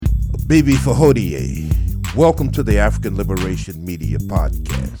Bibi Fahodie. Welcome to the African Liberation Media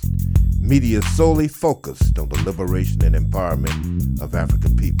Podcast. Media solely focused on the liberation and empowerment of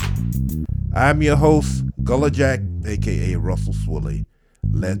African people. I'm your host, Gullah Jack, aka Russell Swilly.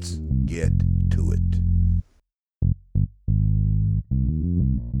 Let's get to it.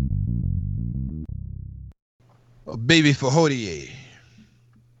 Bibi Fahodie.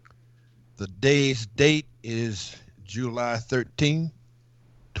 The day's date is July 13,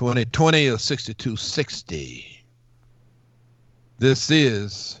 2020 or 6260. This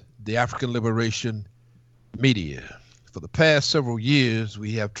is the African Liberation Media. For the past several years,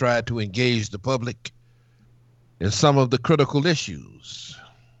 we have tried to engage the public in some of the critical issues.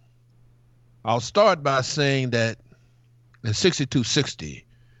 I'll start by saying that in 6260,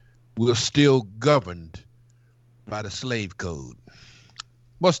 we're still governed by the slave code.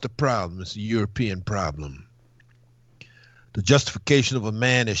 What's the problem? It's a European problem. The justification of a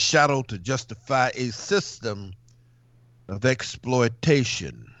man is shadowed to justify a system of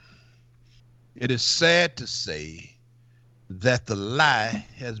exploitation. It is sad to say that the lie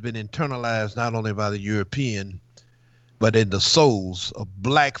has been internalized not only by the European, but in the souls of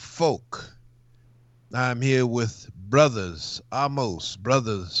black folk. I'm here with brothers Amos,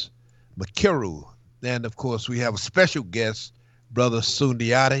 brothers Makiru, and of course we have a special guest, brother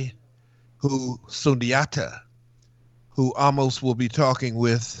Sundiata, who Amos will be talking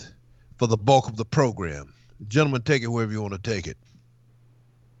with for the bulk of the program. Gentlemen, take it wherever you want to take it.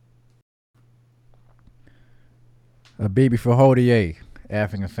 Bibi Fahodie,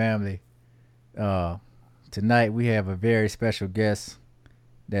 African family. Tonight we have a very special guest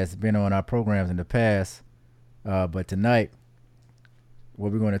that's been on our programs in the past. But tonight,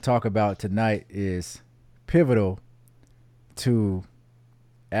 what we're going to talk about tonight is pivotal to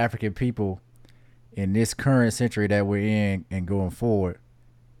African people in this current century that we're in and going forward.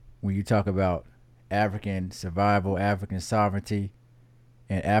 When you talk about African survival, African sovereignty,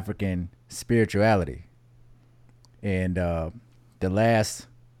 and African spirituality. And the last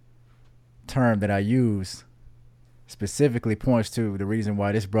term that I use specifically points to the reason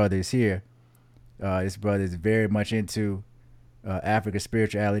why this brother is here. This brother is very much into African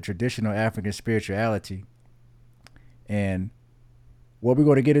spirituality, traditional African spirituality. And what we're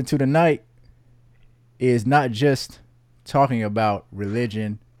going to get into tonight is not just talking about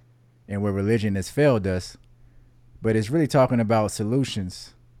religion and where religion has failed us, but it's really talking about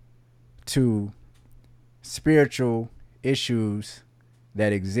solutions to spiritual issues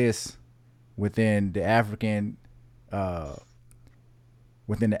that exist within the African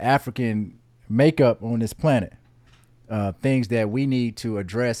makeup on this planet. Things that we need to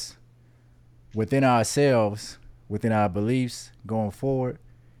address within ourselves, within our beliefs going forward,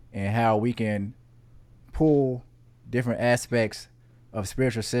 and how we can pull different aspects of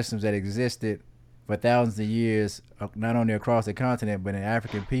spiritual systems that existed for thousands of years, not only across the continent, but in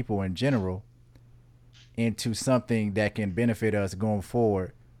African people in general, into something that can benefit us going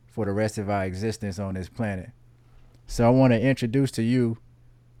forward for the rest of our existence on this planet. So I want to introduce to you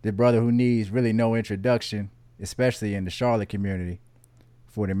the brother who needs really no introduction, especially in the Charlotte community,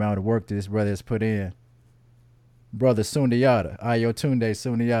 for the amount of work that this brother has put in. Brother Sundiata, Ayotunde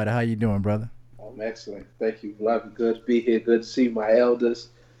Sundiata, how you doing, brother? I'm excellent. Thank you. Love, good to be here. Good to see my elders.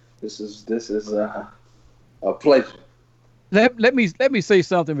 This is a pleasure. Let me say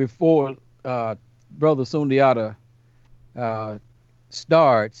something before Brother Sundiata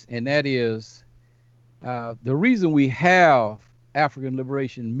starts, and that is the reason we have African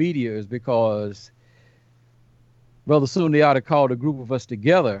Liberation Media is because Brother Sundiata called a group of us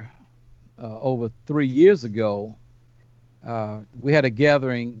together over 3 years ago. We had a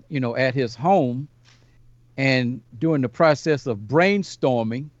gathering, at his home, and during the process of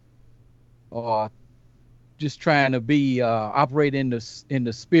brainstorming or just trying to be operate in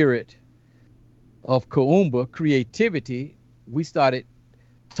the spirit of Kuumba creativity, we started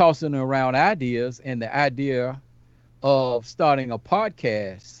tossing around ideas, and the idea of starting a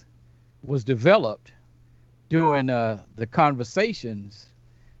podcast was developed during the conversations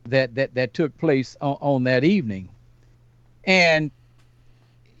that took place on that evening. And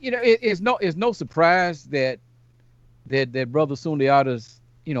it's no surprise that Brother Sundiata's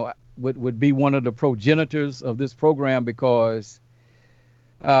would be one of the progenitors of this program, because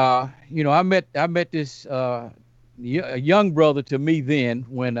I met this a young brother to me then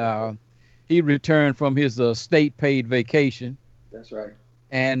when he returned from his state paid vacation. That's right.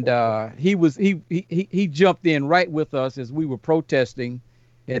 And he jumped in right with us as we were protesting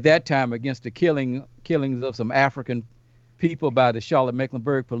at that time against the killings of some African people by the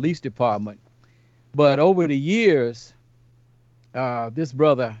Charlotte-Mecklenburg Police Department. But over the years, this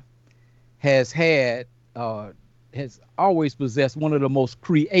brother has had has always possessed one of the most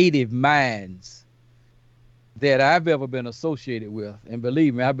creative minds that I've ever been associated with. And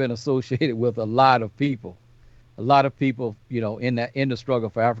believe me, I've been associated with a lot of people, in the struggle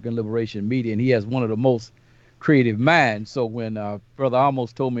for African liberation media. And he has one of the most creative minds. So when Brother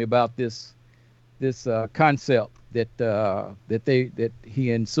Amos told me about this concept that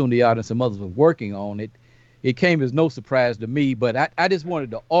he and Sundiata and some others were working on, it came as no surprise to me. But I just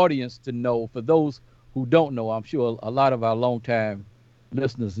wanted the audience to know, for those who don't know, I'm sure a lot of our longtime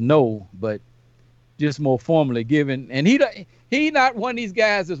listeners know, but just more formally given. And he not one of these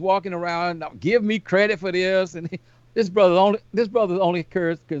guys that's walking around, give me credit for this. And this brother only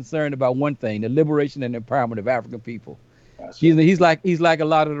concerned about one thing: the liberation and empowerment of African people. He's like a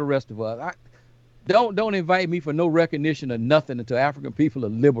lot of the rest of us. Don't invite me for no recognition or nothing until African people are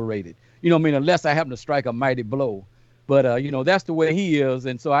liberated. Unless I happen to strike a mighty blow. But that's the way he is.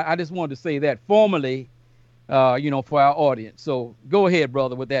 And so I just wanted to say that formally, for our audience. So go ahead,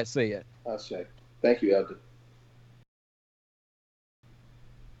 brother, with that said. Okay. Thank you, Elder.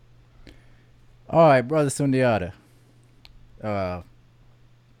 All right, Brother Sundiata. I'm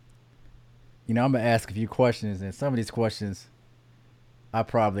going to ask a few questions, and some of these questions I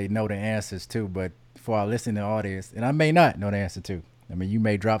probably know the answers to, but for our listening audience, and I may not know the answer to. I mean, you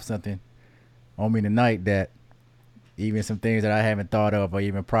may drop something on me tonight that even some things that I haven't thought of or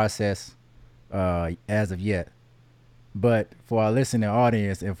even processed as of yet. But for our listening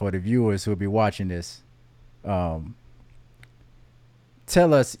audience and for the viewers who will be watching this, tell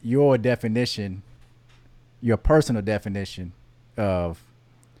us your definition, your personal definition of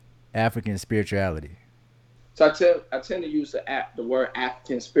African spirituality. So I tend to use the word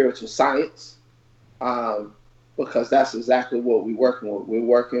African spiritual science because that's exactly what we're working with. We're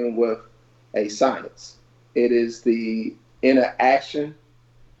working with a science. It is the interaction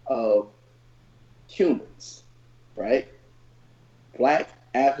of humans, right? Black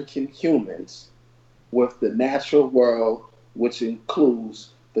African humans with the natural world, which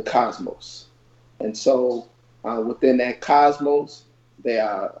includes the cosmos. And so within that cosmos, there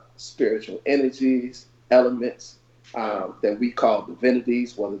are spiritual energies, elements that we call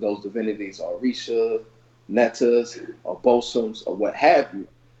divinities, whether those divinities are Orisha, Netas, or Bosums, or what have you.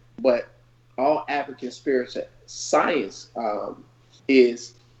 But all African spiritual science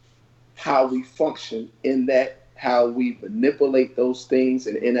is how we function in that, how we manipulate those things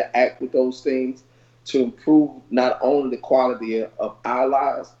and interact with those things to improve not only the quality of our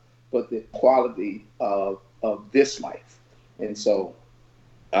lives, but the quality of this life. And so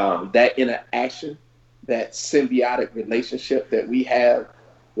that interaction, that symbiotic relationship that we have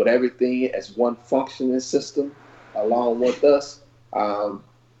with everything as one functioning system along with us,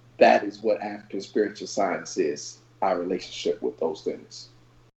 that is what African spiritual science is, our relationship with those things.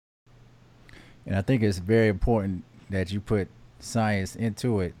 And I think it's very important that you put science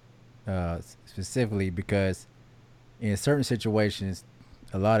into it, specifically because in certain situations,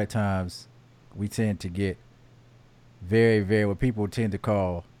 a lot of times we tend to get very, very, what people tend to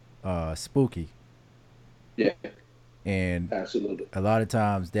call spooky. Yeah. And absolutely, a lot of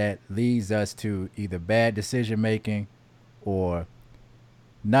times that leads us to either bad decision making or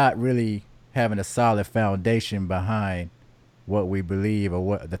not really having a solid foundation behind what we believe or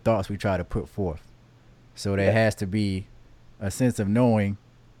what the thoughts we try to put forth. So there has to be a sense of knowing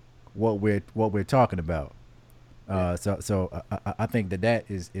what we're talking about. So I think that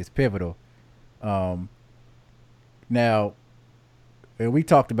is pivotal. Now, we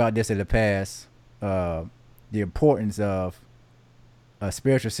talked about this in the past, the importance of a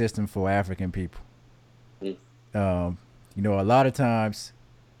spiritual system for African people. A lot of times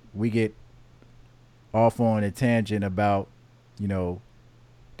we get off on a tangent about, the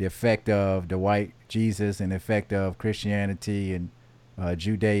effect of the white Jesus and the effect of Christianity and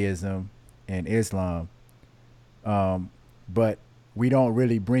Judaism and Islam. But we don't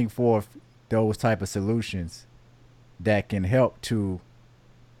really bring forth those type of solutions that can help to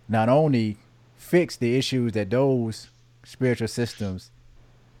not only fix the issues that those spiritual systems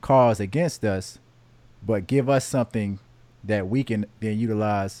cause against us, but give us something that we can then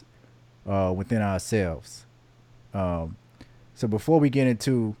utilize within ourselves. So before we get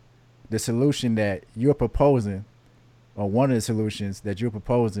into the solution that you're proposing, or one of the solutions that you're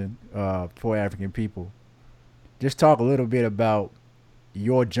proposing for African people, just talk a little bit about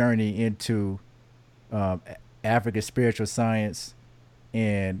your journey into African spiritual science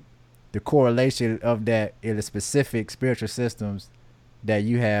and the correlation of that in the specific spiritual systems that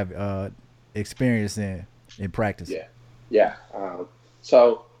you have experience in practice. Yeah.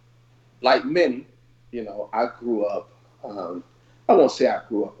 So, like many, I grew up. I won't say I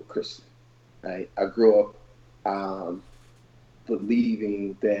grew up a Christian. Right? I grew up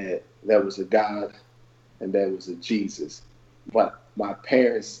believing that there was a God and there was a Jesus, but my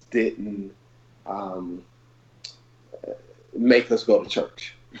parents didn't um, make us go to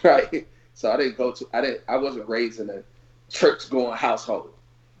church, right? So I wasn't raised in a church going household.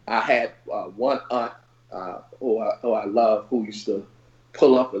 I had one aunt who I love, who used to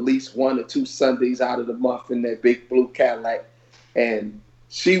pull up at least 1 or 2 Sundays out of the month in that big blue Cadillac, and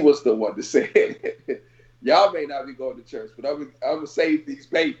she was the one that said, "Y'all may not be going to church, but I'm gonna save these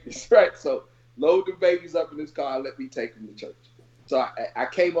babies, right? So load the babies up in this car and let me take them to church." So I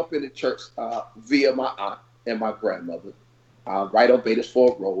came up in the church via my aunt and my grandmother, right on Bates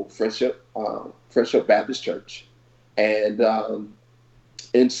Ford Road, Friendship Baptist Church, and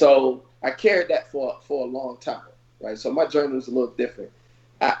so I carried that for a long time, right? So my journey was a little different.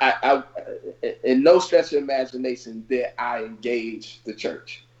 I in no stretch of imagination did I engage the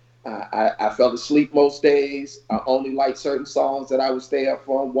church. I fell asleep most days. I only liked certain songs that I would stay up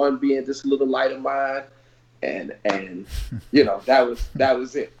on. One being "This Little Light of Mine," and that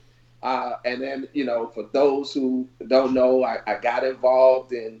was it. And then for those who don't know, I got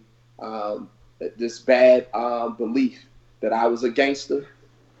involved in this bad belief that I was a gangster,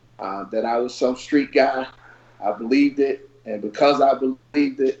 that I was some street guy. I believed it, and because I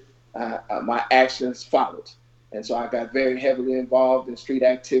believed it, my actions followed. And so I got very heavily involved in street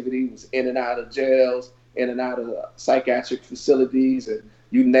activity, was in and out of jails, in and out of psychiatric facilities, and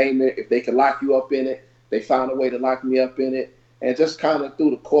you name it. If they could lock you up in it, they found a way to lock me up in it. And just kind of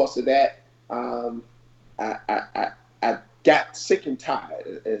through the course of that, I got sick and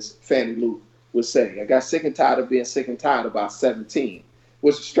tired, as Fannie Lou would say. I got sick and tired of being sick and tired about 17,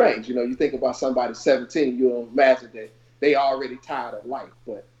 which is strange. You think about somebody 17, you don't imagine that they already tired of life.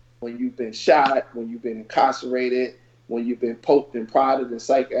 But when you've been shot, when you've been incarcerated, when you've been poked and prodded in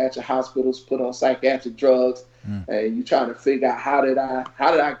psychiatric hospitals, put on psychiatric drugs, and you're trying to figure out how did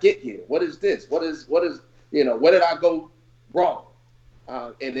I get here? What is this? What is where did I go wrong?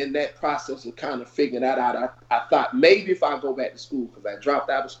 And in that process of kind of figuring that out, I thought maybe if I go back to school, because I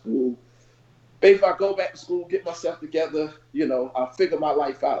dropped out of school, maybe if I go back to school, get myself together, I'll figure my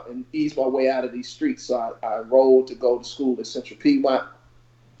life out and ease my way out of these streets. So I enrolled to go to school at Central Piedmont.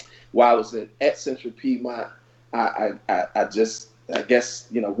 While I was at Central Piedmont, I guess,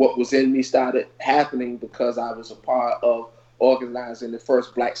 what was in me started happening because I was a part of organizing the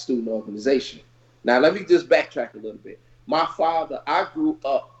first Black student organization. Now, let me just backtrack a little bit. My father, I grew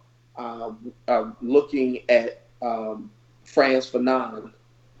up looking at Frantz Fanon,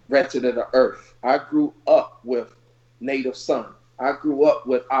 Wretched of the Earth. I grew up with Native Son. I grew up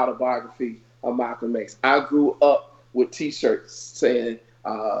with Autobiography of Malcolm X. I grew up with T-shirts saying,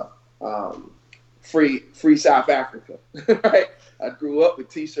 free South Africa, right? I grew up with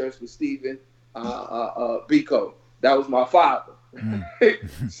T-shirts with Stephen Biko. That was my father.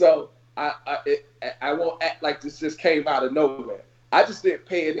 So I won't act like this just came out of nowhere. I just didn't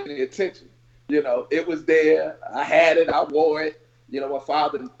pay it any attention. It was there. I had it. I wore it. My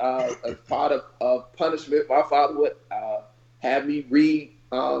father, as part of punishment, my father would have me read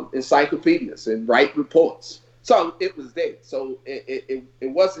encyclopedias and write reports. So it was there. So it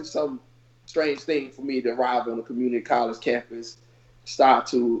wasn't some strange thing for me to arrive on a community college campus, start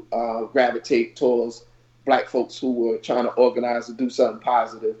to gravitate towards Black folks who were trying to organize and do something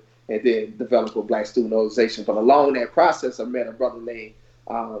positive, and then develop a Black student organization. But along that process, I met a brother named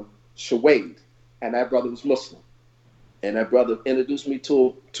Shawade, and that brother was Muslim. And that brother introduced me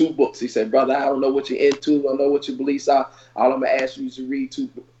to 2 books. He said, "Brother, I don't know what you're into. I don't know what your beliefs are. All I'm going to ask you is to read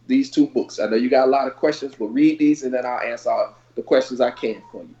these 2 books. I know you got a lot of questions, but read these, and then I'll answer the questions I can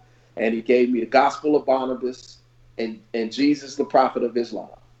for you." And he gave me the Gospel of Barnabas and Jesus, the Prophet of Islam.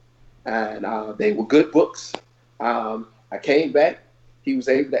 And they were good books. I came back. He was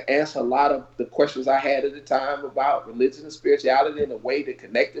able to answer a lot of the questions I had at the time about religion and spirituality in a way that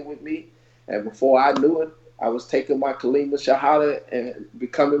connected with me. And before I knew it, I was taking my Kalima Shahada and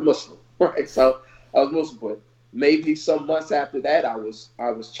becoming Muslim, right? So I was Muslim. But maybe some months after that, I was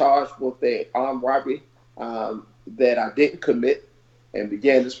charged with an armed robbery that I didn't commit, and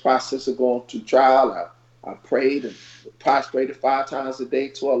began this process of going to trial. I prayed and prostrated 5 times a day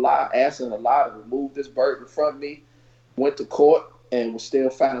to Allah, asking Allah to remove this burden from me. Went to court and was still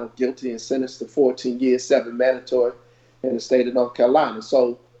found guilty and sentenced to 14 years, 7 mandatory in the state of North Carolina.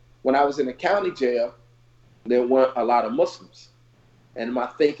 So when I was in the county jail, there weren't a lot of Muslims. And my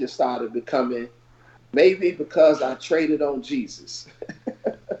thinking started becoming, maybe because I traded on Jesus,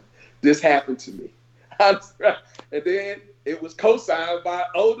 this happened to me. And then it was co-signed by an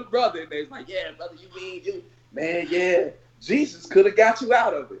older brother. And they was like, "Yeah, brother, you mean you, man, yeah, Jesus could have got you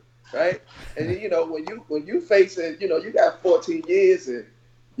out of it." right? And then, when you facing, you got 14 years and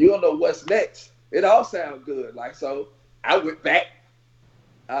you don't know what's next. It all sounds good. Like, so I went back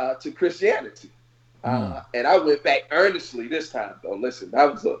to Christianity. And I went back earnestly this time, though. Listen,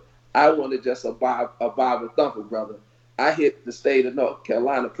 I wanted just a Bible thumper, brother. I hit the state of North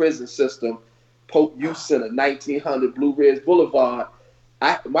Carolina prison system, Pope Youth Center, 1900 Blue Ridge Boulevard.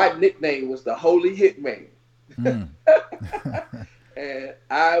 My nickname was the Holy Hitman. And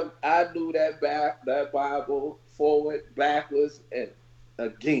I knew that Bible forward, backwards, and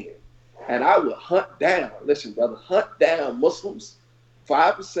again. And I would hunt down Muslims,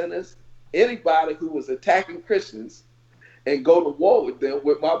 5%ers, anybody who was attacking Christians, and go to war with them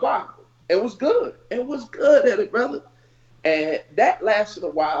with my Bible. It was good. It was good at it, brother. And that lasted a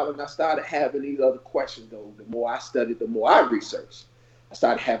while, and I started having these other questions, though. The more I studied, the more I researched. I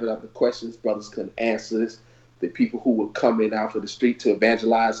started having other questions. Brothers couldn't answer this. The people who were coming out of the street to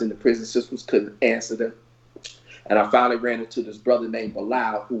evangelize in the prison systems couldn't answer them. And I finally ran into this brother named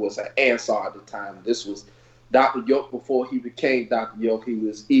Bilal, who was an Ansar at the time. This was Dr. Yoke before he became Dr. Yoke. He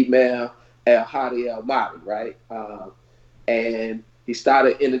was Imam al-Hadi al-Mahdi, right? And he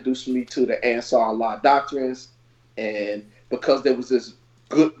started introducing me to the Ansar Allah doctrines. And because there was this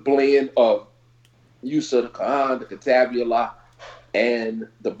good blend of use of the Quran, the Kitabullah, and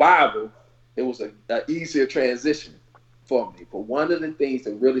the Bible, it was an easier transition for me. But one of the things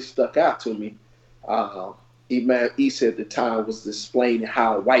that really stuck out to me, Imam Isa at the time was explaining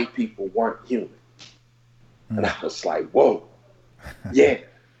how white people weren't human. And I was like, whoa, yeah,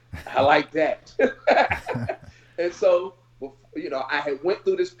 I like that. And so, I had went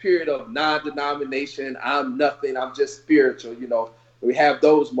through this period of non-denomination. I'm nothing. I'm just spiritual. We have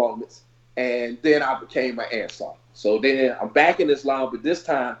those moments. And then I became an Ansar. So then I'm back in Islam, but this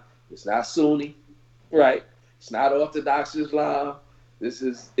time it's not Sunni, right? It's not Orthodox Islam. This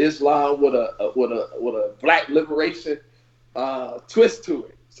is Islam with a black liberation twist to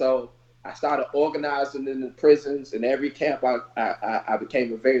it. So I started organizing in the prisons. In every camp, I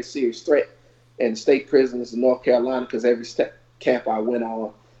became a very serious threat in state prisons in North Carolina, because every camp I went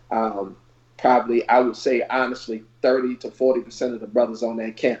on, probably, I would say honestly, 30 to 40% of the brothers on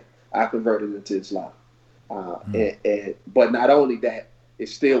that camp, I converted into Islam. But not only that, it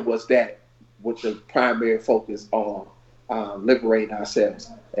still was that with the primary focus on liberating ourselves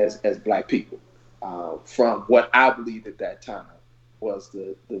as black people from what I believed at that time was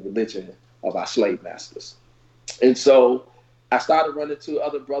the religion of our slave masters. And so I started running to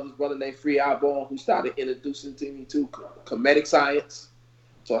other brothers, brother named Free Eyeball, who started introducing me to Kemetic science.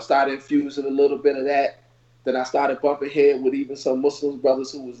 So I started infusing a little bit of that. Then I started bumping head with even some Muslim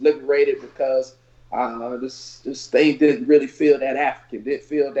brothers who was liberated, because this thing didn't really feel that African, didn't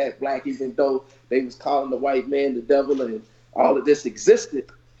feel that black, even though they was calling the white man the devil and all of this existed.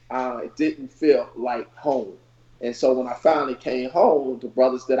 It didn't feel like home. And so when I finally came home, the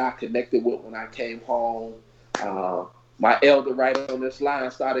brothers that I connected with when I came home, my elder right on this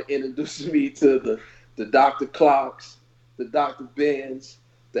line started introducing me to the Dr. Clarks, the Dr. Benz,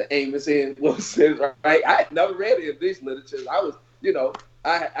 the Amos N. Wilson, right? I had never read any of these literatures. I was,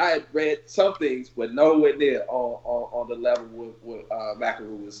 I had read some things, but nowhere near on the level what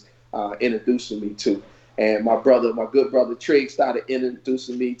McEnroe was introducing me to. And my good brother Trigg, started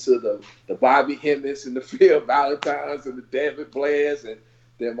introducing me to the Bobby Hemmings and the Phil Valentines and the David Blairs. And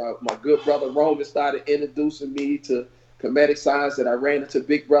then my good brother Roman started introducing me to Kemetic science. And I ran into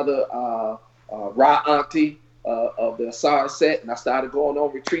big brother Ra Auntie of the Asar Set. And I started going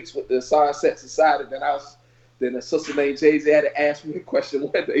on retreats with the Asar Set Society. Then a sister named Jay-Z had to ask me a question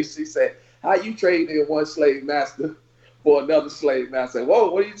one day. She said, how you trading one slave master for another slave master? I said, whoa,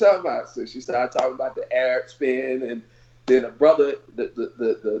 what are you talking about? So she started talking about the Arab spin. And then a brother,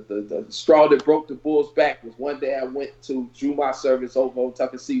 the straw that broke the bull's back was one day I went to Jumu'ah service over on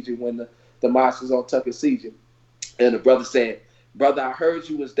Tuckasegee when the mosque was on Tuckasegee. And the brother said, brother, I heard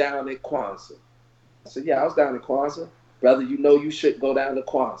you was down in Kwanzaa. I said, yeah, I was down in Kwanzaa. Brother, you shouldn't go down to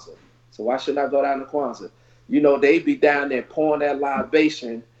Kwanzaa. So why shouldn't I go down to Kwanzaa? They be down there pouring that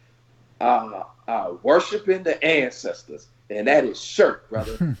libation, worshiping the ancestors. And that is shirk,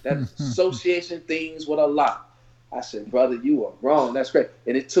 brother. That is association things with Allah. I said, brother, you are wrong. That's great.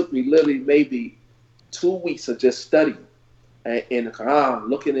 And it took me literally maybe 2 weeks of just studying in the Quran,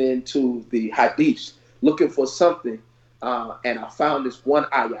 looking into the hadiths, looking for something. And I found this one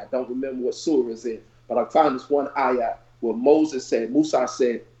ayah. I don't remember what surah is in, but I found this one ayah where Musa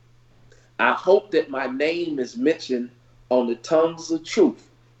said, I hope that my name is mentioned on the tongues of truth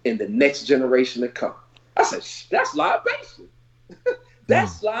in the next generation to come. I said, that's libation.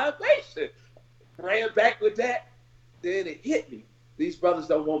 That's libation. Ran back with that. Then it hit me. these brothers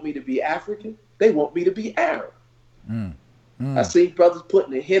don't want me to be African. They want me to be Arab. Mm. I see brothers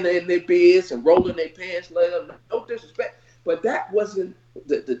putting the henna in their beards and rolling their pants. No disrespect, but that wasn't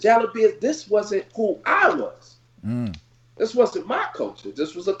the Jalabias. This wasn't who I was. This wasn't my culture.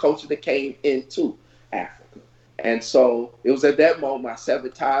 This was a culture that came into Africa, and so it was at that moment I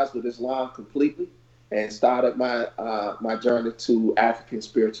severed ties with Islam completely and started my my journey to African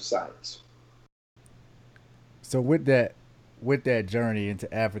spiritual science. So with that journey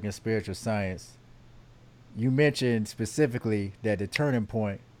into African spiritual science, you mentioned specifically that the turning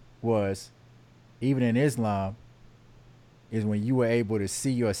point was, even in Islam, is when you were able to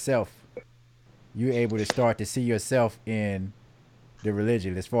see yourself. You were able to start to see yourself in the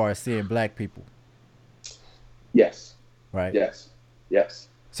religion as far as seeing black people. Yes. Right? Yes. Yes.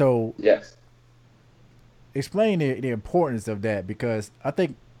 So yes. Explain the importance of that, because I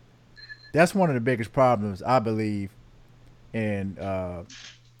think that's one of the biggest problems, I believe, in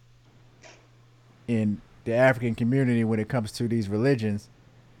the African community when it comes to these religions.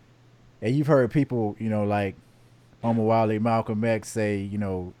 And you've heard people, like Omawale, Malcolm X say,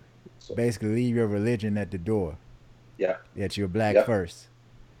 basically leave your religion at the door. Yeah. That you're black first.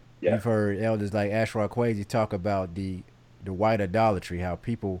 Yeah. You've heard elders like Ashraf Kwesi talk about the white idolatry, how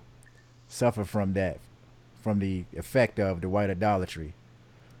people suffer from that, from the effect of the white idolatry.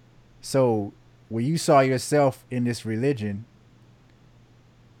 So when you saw yourself in this religion,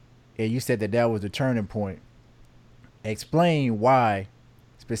 and you said that was the turning point, explain why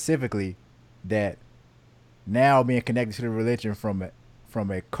specifically that now being connected to the religion from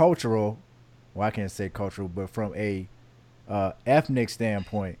a cultural, well, I can't say cultural, but from a ethnic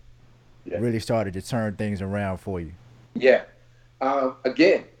standpoint, really started to turn things around for you. Yeah.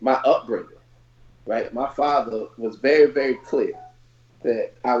 Again, my upbringing, right? My father was very, very clear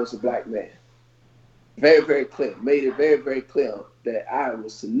that I was a black man. Very, very clear. Made it very, very clear that I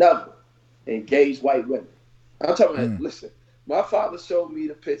was to never engage white women. I'm talking about, listen, my father showed me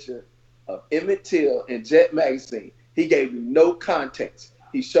the picture of Emmett Till in Jet magazine. He gave me no context.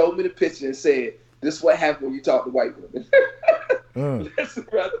 He showed me the picture and said, this is what happens when you talk to white women. Listen,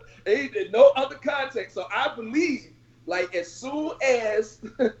 brother, he did no other context. So I believe, like, as soon as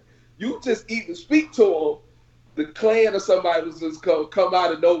you just even speak to him, the clan or somebody was just going to come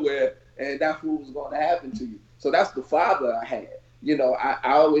out of nowhere, and that's what was going to happen to you. So that's the father I had. I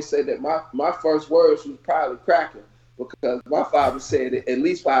always say that my first words was probably cracking, because my father said it at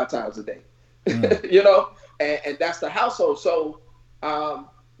least 5 times a day. And that's the household. So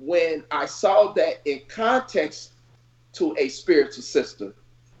when I saw that in context to a spiritual system,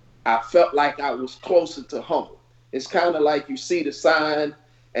 I felt like I was closer to home. It's kind of like you see the sign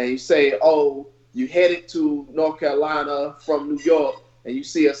and you say, oh, you headed to North Carolina from New York, and you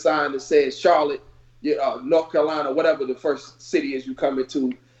see a sign that says Charlotte, North Carolina, whatever the first city is you come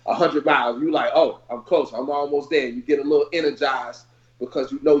into, 100 miles. You're like, oh, I'm close. I'm almost there. You get a little energized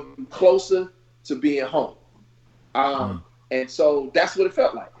because you're closer to being home. And so that's what it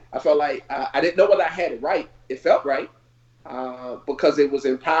felt like. I felt like I didn't know whether I had it right. It felt right because it was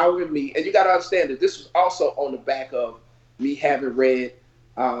empowering me. And you got to understand that this was also on the back of me having read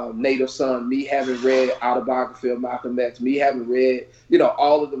Native Son, me having read Autobiography of Malcolm X, me having read,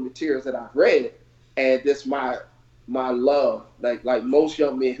 all of the materials that I've read. And this my love, like most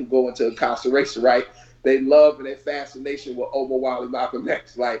young men who go into incarceration, right? They love and their fascination with Omawale, Malcolm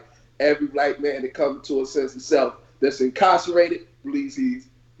X. Like every black man that comes to a sense of self that's incarcerated believes he's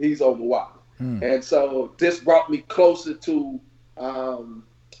Omawale. And so this brought me closer to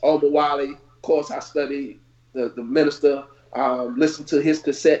Omawale. Of course, I studied the minister, listened to his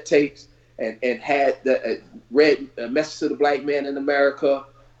cassette tapes, and had read A Message to the Black Man in America,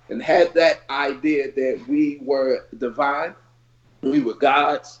 and had that idea that we were divine, we were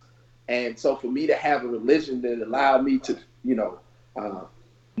gods. And so for me to have a religion that allowed me to,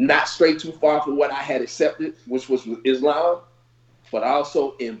 not stray too far from what I had accepted, which was Islam, but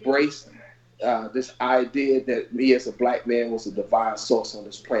also embrace this idea that me as a black man was a divine source on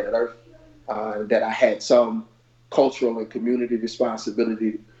this planet Earth, that I had some cultural and community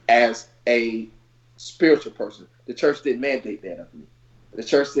responsibility as a spiritual person. The church didn't mandate that of me. The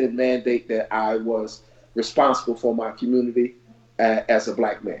church didn't mandate that I was responsible for my community as a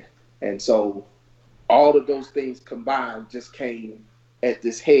black man. And so all of those things combined just came at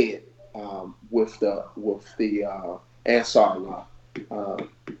this head with the Ansar Allah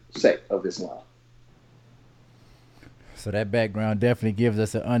sect of Islam. So that background definitely gives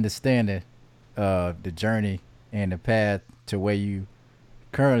us an understanding of the journey and the path to where you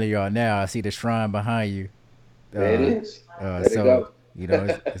currently are now. I see the shrine behind you. There it is. There you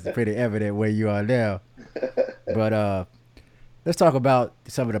go. It's pretty evident where you are now. But let's talk about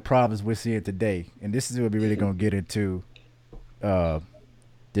some of the problems we're seeing today, and this is where we're really gonna get into the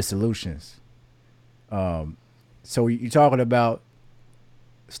solutions. So you're talking about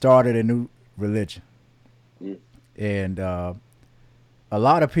started a new religion, and a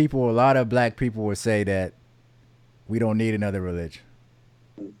lot of people, a lot of black people would say that we don't need another religion,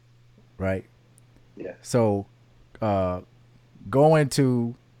 right? Yeah. So going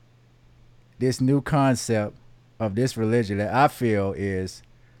to this new concept of this religion that I feel is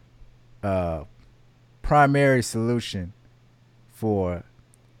a primary solution for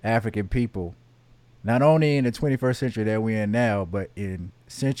African people, not only in the 21st century that we're in now, but in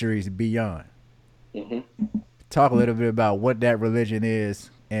centuries beyond. Talk a little bit about what that religion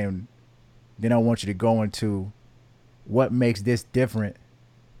is, and then I want you to go into what makes this different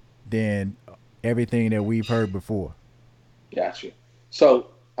than everything that we've heard before. Gotcha.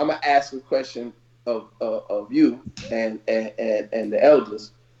 So I'm gonna ask a question of you and the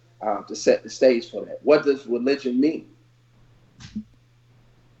elders to set the stage for that. What does religion mean?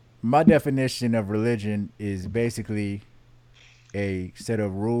 My definition of religion is basically a set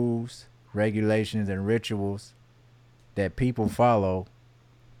of rules, regulations, and rituals that people follow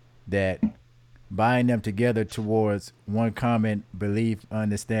that bind them together towards one common belief,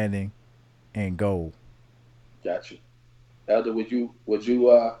 understanding, and goal. Gotcha. Elder, would you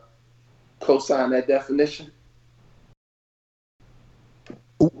co-sign that definition?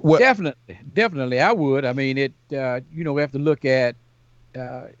 What? Definitely, I would. I mean, it. We have to look at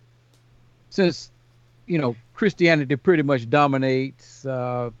since Christianity pretty much dominates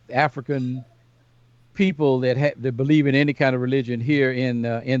African people that believe in any kind of religion here in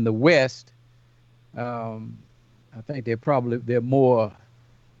the West. I think there are more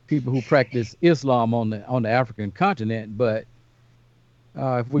people who practice Islam on the African continent, but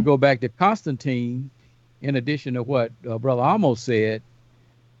if we go back to Constantine, in addition to what Brother Amos said,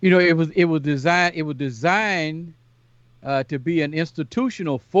 it was designed to be an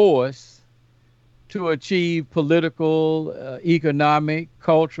institutional force to achieve political, economic,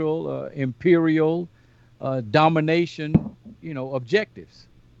 cultural, imperial domination, objectives.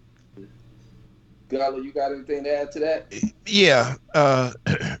 Gallo, you got anything to add to that? Yeah,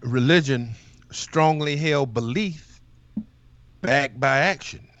 religion, strongly held belief, backed by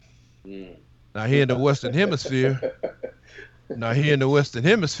action. Now here in the Western Hemisphere,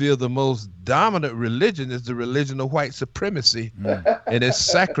 the most dominant religion is the religion of white supremacy, and its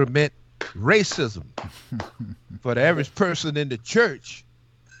sacrament racism. For the average person in the church,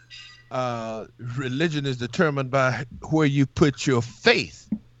 religion is determined by where you put your faith.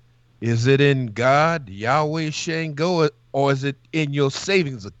 Is it in God, Yahweh, Shango, or is it in your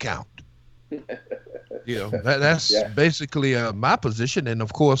savings account? That's basically my position. And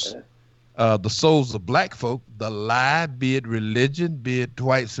of course, the souls of black folk, the lie, be it religion, be it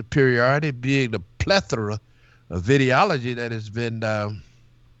white superiority, be it the plethora of ideology that has been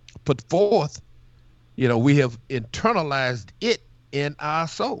put forth, we have internalized it in our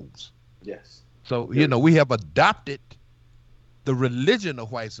souls. Yes. So, we have adopted the religion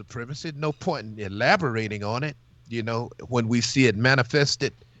of white supremacy. No point in elaborating on it, when we see it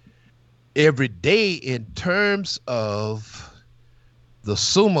manifested every day in terms of the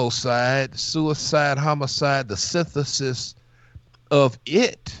sumo side, suicide, homicide, the synthesis of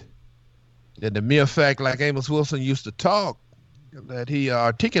it. And the mere fact, like Amos Wilson used to talk, that he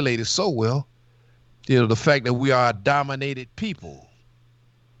articulated so well, the fact that we are a dominated people,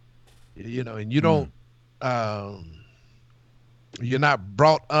 and you don't, you're not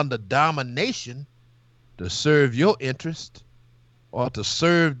brought under domination to serve your interest or to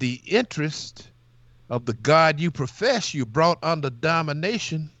serve the interest of the God you profess. You're brought under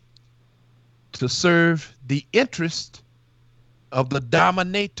domination to serve the interest of the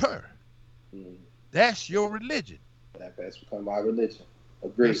dominator. That's your religion. That's become our religion.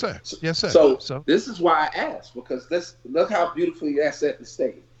 Agreed. Yes, sir. Yes, sir. So this is why I asked, because look how beautifully that set the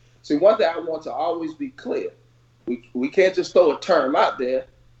stage. See, one thing I want to always be clear. We can't just throw a term out there.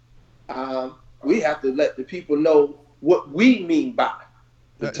 We have to let the people know what we mean by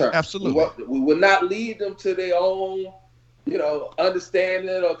the term. Absolutely. We will not lead them to their own,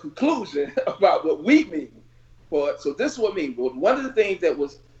 understanding or conclusion about what we mean. So this is what I mean. One of the things that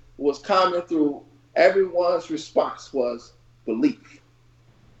was common through everyone's response was belief,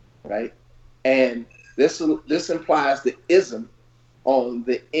 right? And this implies the ism on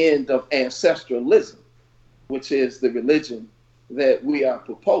the end of ancestralism, which is the religion that we are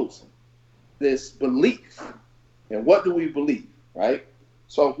proposing. This belief. And what do we believe, right?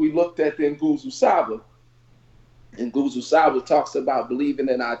 So if we looked at the Nguzo Saba, and Nguzo Saba talks about believing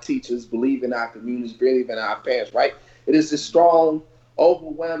in our teachers, believing in our communities, believing in our parents, right? It is this strong,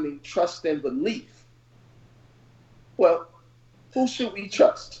 overwhelming trust and belief. Well, who should we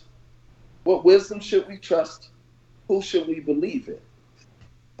trust? What wisdom should we trust? Who should we believe in?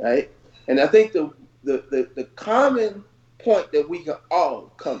 Right? And I think the common point that we can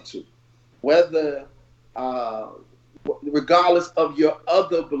all come to, whether regardless of your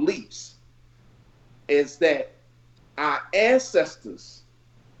other beliefs, is that our ancestors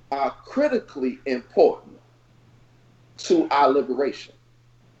are critically important to our liberation.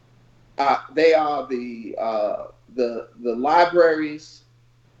 They are the libraries,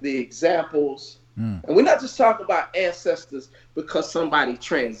 the examples, and we're not just talking about ancestors because somebody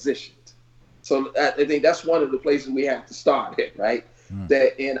transitioned. So I think that's one of the places we have to start at, right?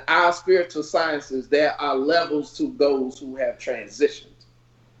 That in our spiritual sciences, there are levels to those who have transitioned.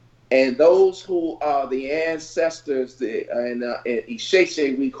 And those who are the ancestors, in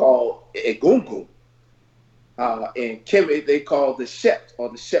Isheshe we call Egungun. In Kemet they call the Shept or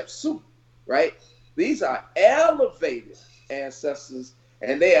the Shepsu, right? These are elevated ancestors,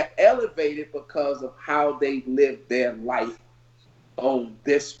 and they are elevated because of how they lived their life on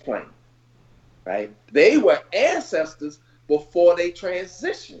this plane, right? They were ancestors before they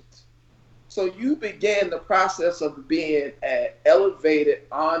transitioned. So you began the process of being an elevated,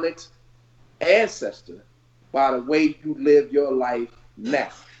 honored ancestor by the way you live your life now.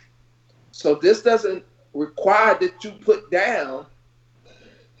 So this doesn't require that you put down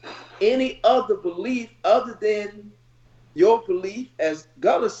any other belief other than your belief, as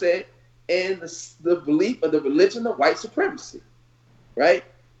Gullah said, in the belief of the religion of white supremacy, right?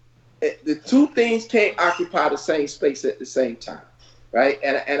 The two things can't occupy the same space at the same time, right?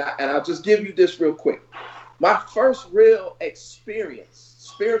 And I'll just give you this real quick. My first real experience,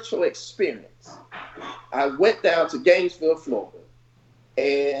 spiritual experience, I went down to Gainesville, Florida,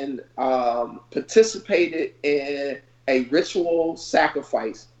 and participated in a ritual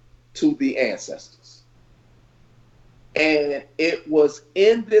sacrifice to the ancestors. And it was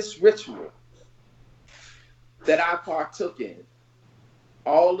in this ritual that I partook in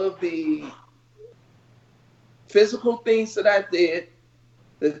all of the physical things that I did,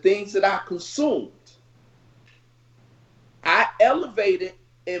 the things that I consumed. I elevated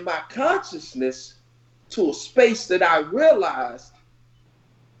in my consciousness to a space that I realized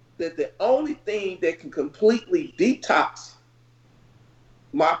that the only thing that can completely detox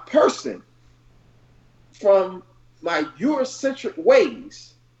my person from my Eurocentric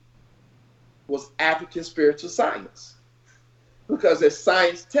ways was African spiritual science. Because as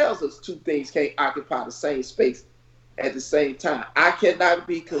science tells us, two things can't occupy the same space at the same time. I cannot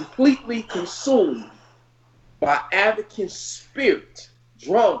be completely consumed by African spirit,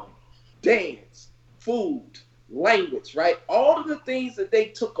 drum, dance, food, language, right? All of the things that they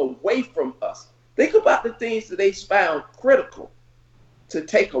took away from us. Think about the things that they found critical to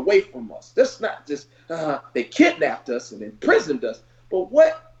take away from us. That's not just, they kidnapped us and imprisoned us, but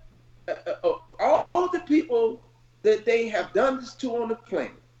what, all the people that they have done this to on the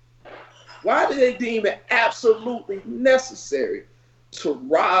planet, why do they deem it absolutely necessary to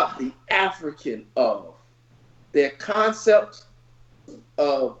rob the African of their concept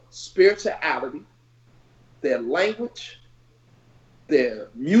of spirituality, their language, their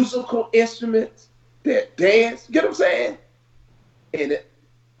musical instruments, their dance? Get what I'm saying? And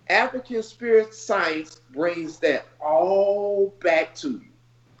African spirit science brings that all back to you.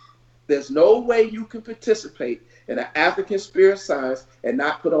 There's no way you can participate in an African spirit science and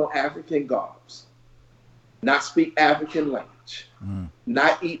not put on African garbs, not speak African language,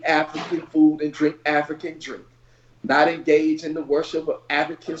 not eat African food and drink African drink, not engage in the worship of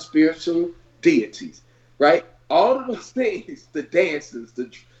African spiritual deities, right? All of those things, the dances,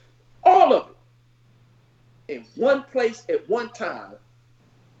 all of it, in one place at one time,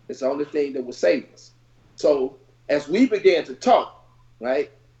 is the only thing that will save us. So as we began to talk, right,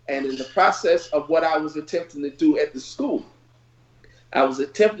 and in the process of what I was attempting to do at the school, I was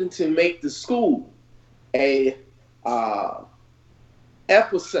attempting to make the school a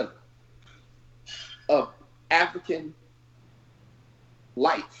epicenter of African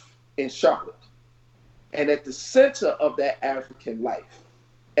life in Charlotte. And at the center of that African life,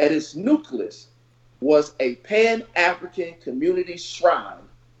 at its nucleus, was a Pan-African community shrine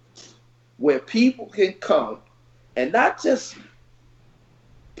where people can come and not just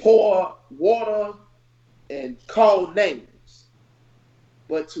pour water and call names,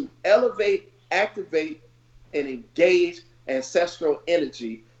 but to elevate, activate, and engage ancestral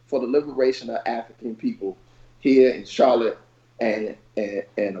energy for the liberation of African people here in Charlotte and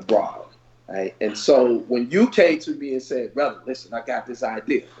abroad. Right? And so when you came to me and said, brother, listen, I got this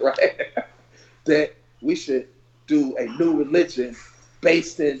idea, right? that we should do a new religion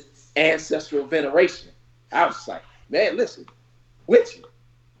based in ancestral veneration. I was like, man, listen, with you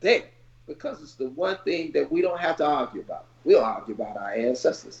there, because it's the one thing that we don't have to argue about. We don't argue about our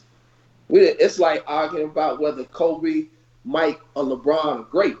ancestors. It's like arguing about whether Kobe, Mike, or LeBron are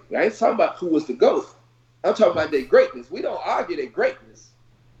great. I ain't talking about who was the GOAT. I'm talking about their greatness. We don't argue their greatness,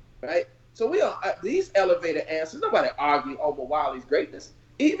 right? So we don't. These elevated ancestors, nobody argue Omar Wiley's greatness.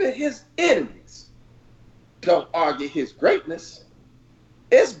 Even his enemies don't argue his greatness.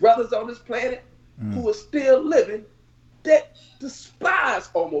 There's brothers on this planet who are still living that despise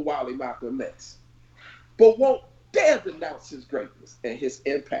Omar Wiley, Malcolm X, but won't dare denounce his greatness and his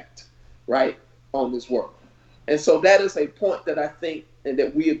impact, right, on this world. And so that is a point that I think and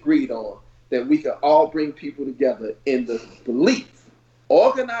that we agreed on, that we can all bring people together in the belief,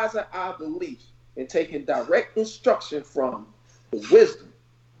 organizing our belief and taking direct instruction from the wisdom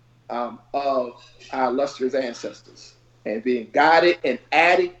of our illustrious ancestors and being guided and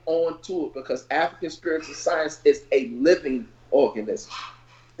adding on to it, because African spiritual science is a living organism.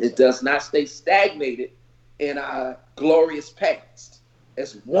 It does not stay stagnated in our glorious past.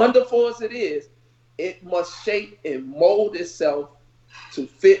 As wonderful as it is, it must shape and mold itself to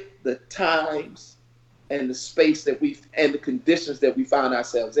fit the times and the space that and the conditions that we find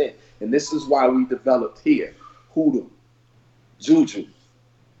ourselves in. And this is why we developed here Hoodoo, Juju,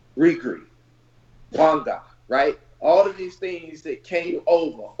 Rigri, Wanga, right? All of these things that came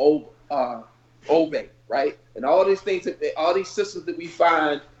over, Obe, right? And all these things, all these systems that we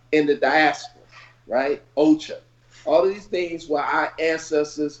find in the diaspora, right? Ocha. All of these things were our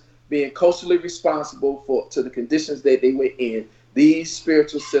ancestors being culturally responsible to the conditions that they were in. These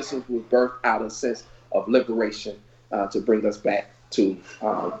spiritual systems were birthed out of a sense of liberation to bring us back to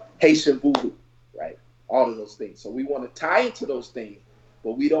Haitian voodoo, right? All of those things. So we want to tie into those things,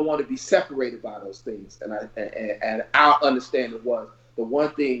 but we don't want to be separated by those things. And our understanding was the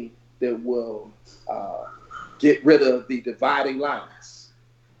one thing that will get rid of the dividing lines,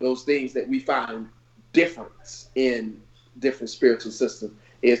 those things that we find difference in different spiritual systems,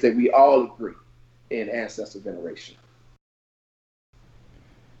 is that we all agree in ancestor veneration.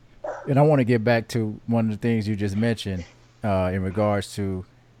 And I want to get back to one of the things you just mentioned in regards to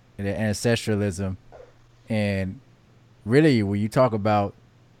the ancestralism. And really, when you talk about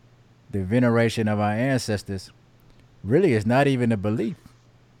the veneration of our ancestors, really it's not even a belief.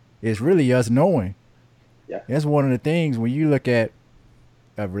 It's really us knowing. Yeah. That's one of the things when you look at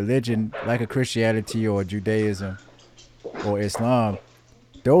a religion like a Christianity or Judaism or Islam,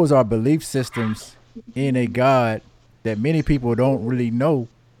 those are belief systems in a God that many people don't really know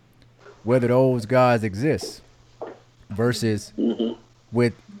whether those gods exist, versus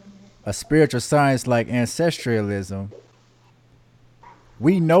with a spiritual science like ancestralism,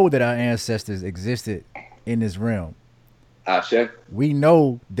 we know that our ancestors existed in this realm. Ashe. We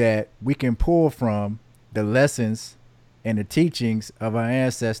know that we can pull from the lessons and the teachings of our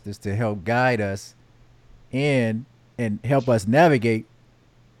ancestors to help guide us and help us navigate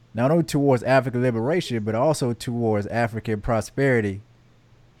not only towards African liberation, but also towards African prosperity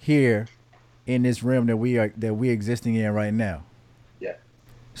here in this realm that we existing in right now. Yeah.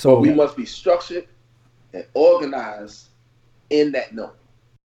 So we must be structured and organized in that knowing.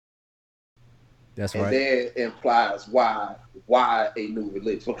 That's and right. And that implies why a new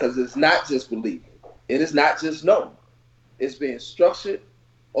religion. Because it's not just believing. It is not just knowing. It's being structured,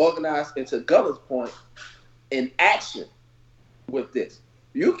 organized, and to Guller's point, in action with this.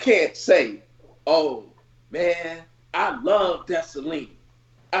 You can't say, oh, man, I love Dessalines.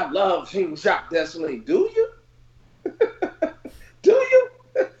 I love Jean-Jacques Dessalines. Do you? Do you?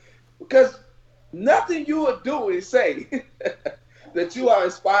 Because nothing you are doing say that you are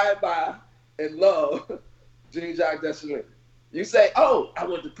inspired by and love Jean-Jacques Dessalines. You say, oh, I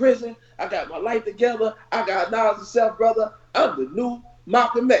went to prison. I got my life together. I got knowledge of self, brother. I'm the new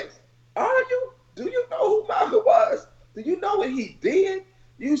Malcolm X. Are you? Do you know who Malcolm was? Do you know what he did?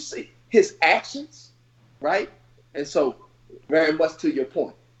 You see his actions, right? And so, very much to your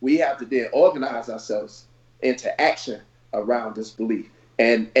point, we have to then organize ourselves into action around this belief.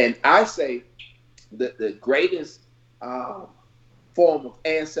 And I say that the greatest form of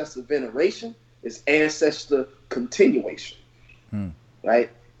ancestor veneration is ancestor continuation,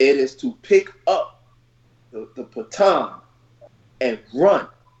 right? It is to pick up the baton and run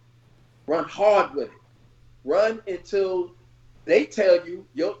hard with it. Run until they tell you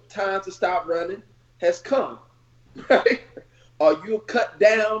your time to stop running has come, right? Or you're cut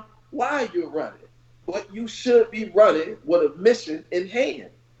down while you're running. But you should be running with a mission in hand.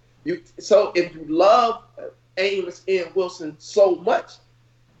 So if you love Amos N. Wilson so much,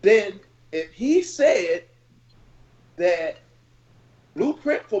 then if he said that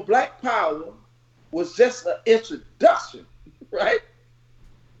Blueprint for Black Power was just an introduction, right?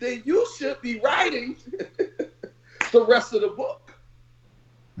 Then you should be writing the rest of the book,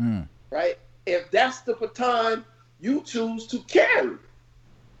 right? If that's the baton you choose to carry,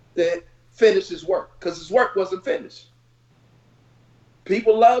 then finish his work, because his work wasn't finished.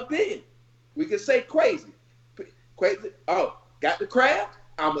 People love big. We can say crazy. Crazy. Oh, got the craft?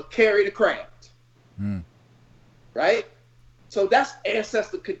 I'm going to carry the craft. Right? So that's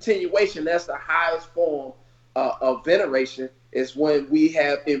ancestor continuation. That's the highest form of veneration, is when we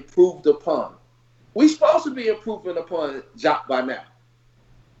have improved upon. We're supposed to be improving upon Jacques by now.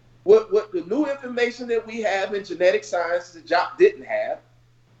 What the new information that we have in genetic science that Jacques didn't have,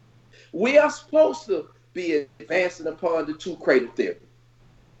 we are supposed to be advancing upon the two crater theory.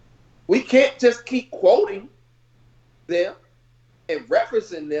 We can't just keep quoting them and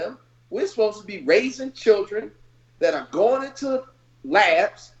referencing them. We're supposed to be raising children that are going into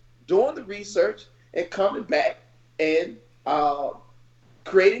labs, doing the research, and coming back and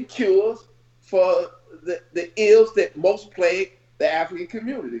creating cures for the ills that most plague the African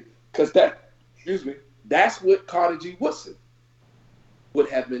community. Because that's what Carter G. Woodson would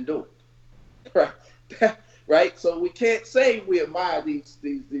have been doing. Right? Right? So we can't say we admire these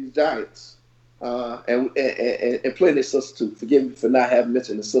giants. And plenty of sisters too. Forgive me for not having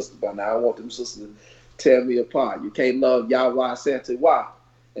mentioned the sisters by now. I want them sisters to tear me apart. You can't love Yahweh Sante Wa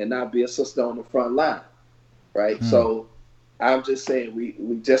and not be a sister on the front line. Right? So I'm just saying we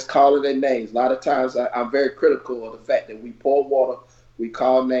just calling their names. A lot of times I'm very critical of the fact that we pour water, we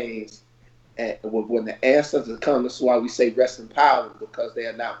call names, and when the ancestors come, that's why we say rest in power, because they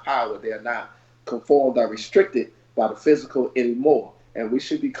are not power. They are not conformed or restricted by the physical anymore. And we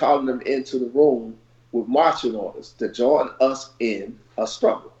should be calling them into the room with marching orders to join us in a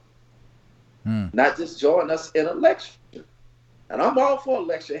struggle. Not just join us in a lecture. And I'm all for a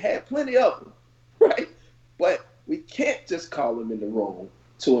lecture, had plenty of them, right? But we can't just call them in the room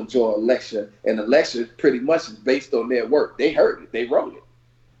to enjoy a lecture. And the lecture pretty much is based on their work. They heard it, they wrote it.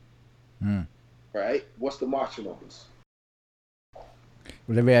 Right? What's the marching orders?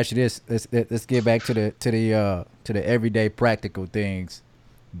 Well, let me ask you this. Let's get back to the everyday practical things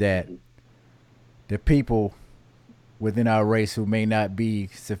that the people within our race who may not be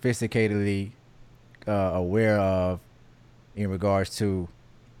sophisticatedly aware of in regards to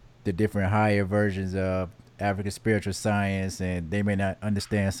the different higher versions of African spiritual science, and they may not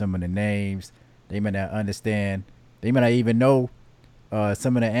understand some of the names. They may not understand. They may not even know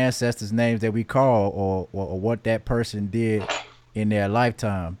some of the ancestors' names that we call, or what that person did in their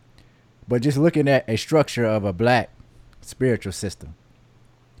lifetime. But just looking at a structure of a black spiritual system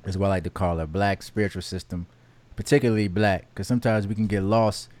is what I like to call a black spiritual system, particularly black, because sometimes we can get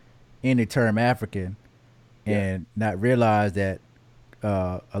lost in the term African and not realize that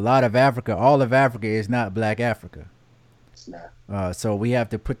a lot of Africa, all of Africa is not black Africa. It's not. So we have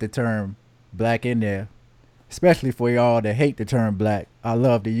to put the term black in there, especially for y'all that hate the term black. I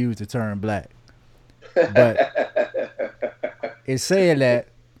love to use the term black. But it's saying that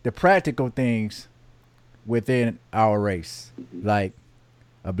the practical things within our race, like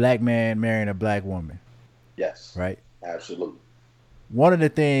a black man marrying a black woman. Yes. Right? Absolutely. One of the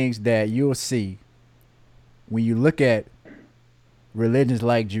things that you'll see when you look at religions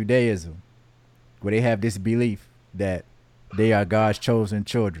like Judaism, where they have this belief that they are God's chosen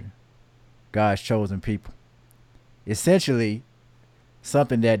children, God's chosen people. Essentially,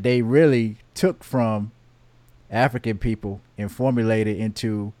 something that they really took from African people and formulated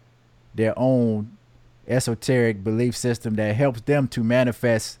into their own esoteric belief system that helps them to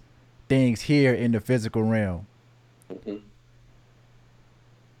manifest things here in the physical realm.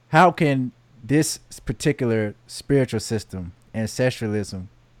 How can this particular spiritual system, ancestralism,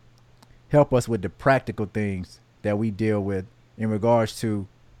 help us with the practical things that we deal with in regards to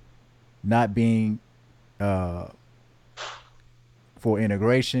not being for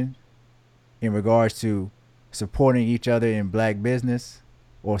integration, in regards to supporting each other in black business,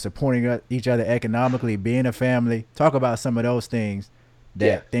 or supporting each other economically, being a family? Talk about some of those things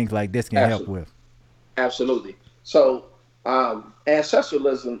that things like this can help with. Absolutely. So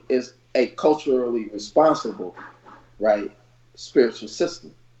ancestralism is a culturally responsible, right, spiritual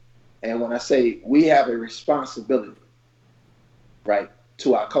system. And when I say we have a responsibility, right,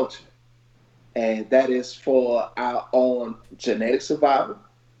 to our culture, and that is for our own genetic survival.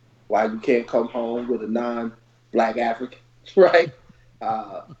 Why you can't come home with a non-black African, right?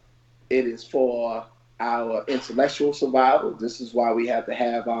 It is for our intellectual survival. This is why we have to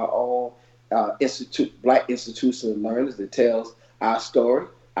have our own black institution of learners that tells our story,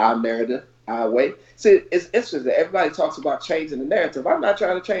 our narrative, our way. See, it's interesting. Everybody talks about changing the narrative. I'm not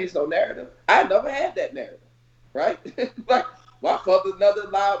trying to change no narrative. I never had that narrative, right? Like my father never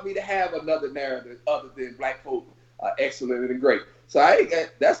allowed me to have another narrative other than black folk are excellent and great. So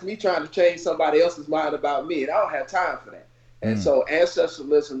that's me trying to change somebody else's mind about me, and I don't have time for that. And so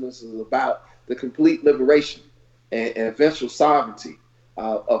ancestralism is about the complete liberation and eventual sovereignty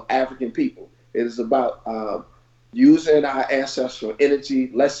of African people. It is about using our ancestral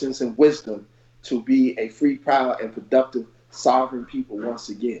energy, lessons, and wisdom to be a free, proud, and productive sovereign people once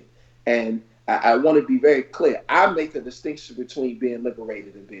again. And I want to be very clear. I make a distinction between being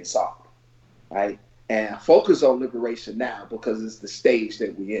liberated and being sovereign, right? And I focus on liberation now because it's the stage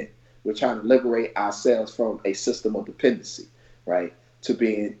that we're in. We're trying to liberate ourselves from a system of dependency, right, to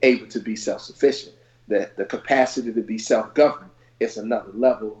being able to be self-sufficient. The capacity to be self-governed is another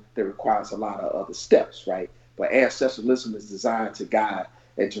level that requires a lot of other steps, right? But ancestralism is designed to guide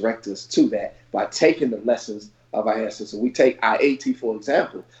and direct us to that by taking the lessons of our ancestors. We take Haiti, for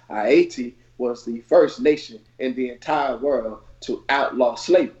example. Haiti was the first nation in the entire world to outlaw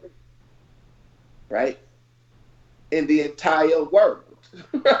slavery, right? In the entire world,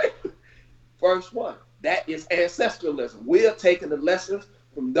 right? First one. That is ancestralism. We are taking the lessons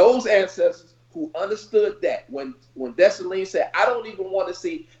from those ancestors who understood that. When Dessalines said, I don't even want to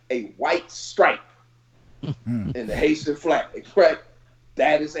see a white stripe in the Haitian flag, right?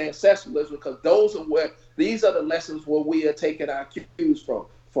 That is ancestralism, because these are the lessons where we are taking our cues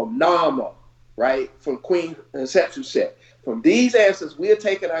from Nama, right? From Queen Hatshepsut. From these ancestors, we are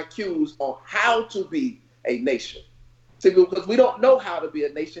taking our cues on how to be a nation. See, because we don't know how to be a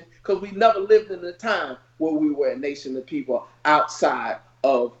nation, because we never lived in a time where we were a nation of people outside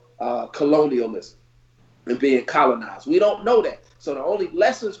of colonialism and being colonized. We don't know that. So the only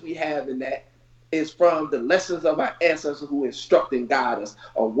lessons we have in that is from the lessons of our ancestors who instruct and guide us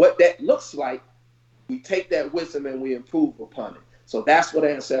on what that looks like. We take that wisdom and we improve upon it. So that's what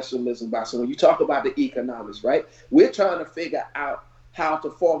ancestralism is about. So when you talk about the economics, right, we're trying to figure out how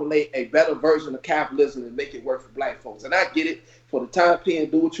to formulate a better version of capitalism and make it work for black folks. And I get it. For the time being,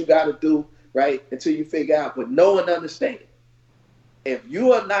 do what you got to do, right, until you figure out. But know and understand, if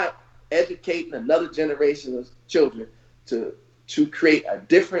you are not educating another generation of children to create a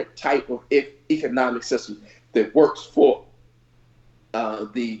different type of economic system that works for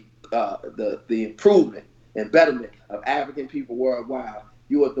the improvement and betterment of African people worldwide,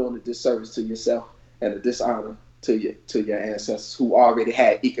 you are doing a disservice to yourself and a dishonor to your ancestors who already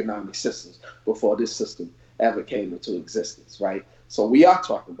had economic systems before this system ever came into existence, right? So we are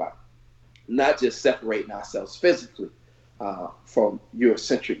talking about not just separating ourselves physically from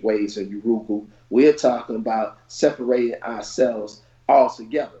Eurocentric ways of Urugu. We're talking about separating ourselves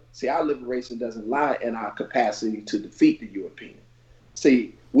altogether. See, our liberation doesn't lie in our capacity to defeat the European.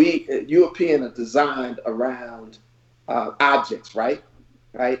 See, European are designed around objects, right?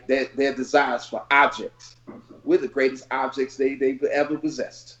 Right? They're designed for objects. We're the greatest objects they've ever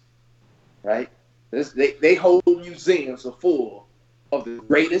possessed, right? They hold museums are full of the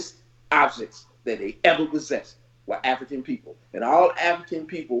greatest objects that they ever possessed were African people. And all African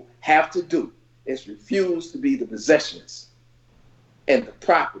people have to do is refuse to be the possessions and the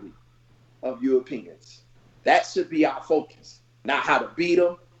property of Europeans. That should be our focus, not how to beat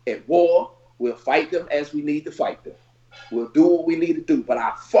them at war. We'll fight them as we need to fight them. We'll do what we need to do, but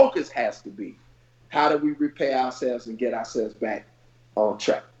our focus has to be, how do we repair ourselves and get ourselves back on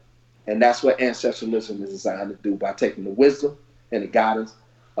track? And that's what ancestralism is designed to do, by taking the wisdom and the guidance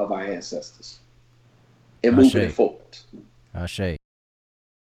of our ancestors and moving it forward. Ashe.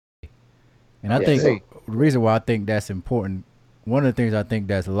 And I think the reason why I think that's important, one of the things I think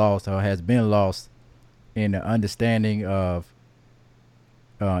that's lost or has been lost in the understanding of,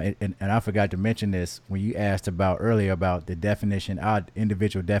 and I forgot to mention this when you asked about earlier about the definition, our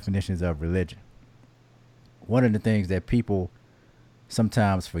individual definitions of religion. One of the things that people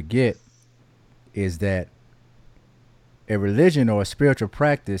sometimes forget is that a religion or a spiritual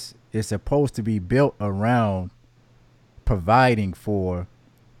practice is supposed to be built around providing for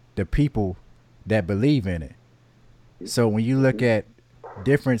the people that believe in it. So when you look at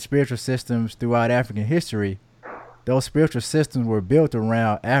different spiritual systems throughout African history, those spiritual systems were built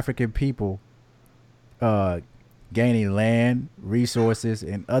around African people gaining land, resources,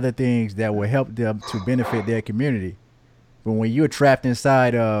 and other things that will help them to benefit their community. But when you're trapped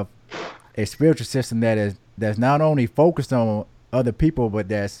inside of a spiritual system that's not only focused on other people, but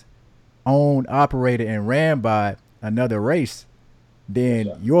that's owned, operated, and ran by another race,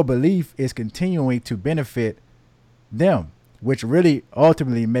 then your belief is continuing to benefit them, which really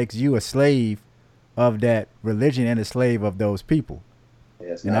ultimately makes you a slave of that religion and a slave of those people.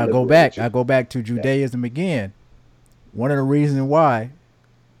 It's And not I go back to Judaism again. One of the reasons why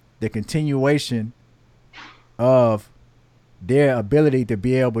the continuation of their ability to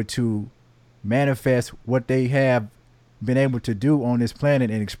be able to manifest what they have been able to do on this planet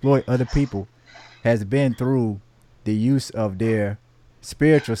and exploit other people has been through the use of their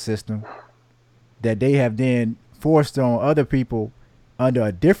spiritual system that they have then forced on other people under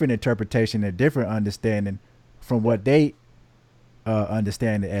a different interpretation, a different understanding from what they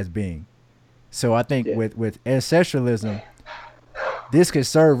understand it as being. So I think with ancestralism, this could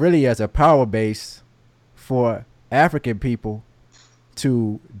serve really as a power base for African people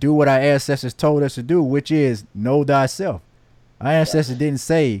to do what our ancestors told us to do, which is know thyself. Our ancestors didn't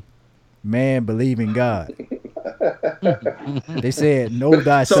say, man, believe in God. They said, know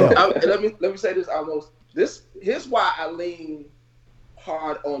thyself. So let me say this almost. Here's why I lean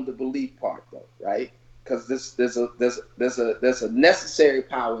hard on the belief part, though, right? Because there's a necessary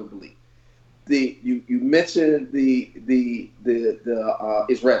power in belief. You mentioned the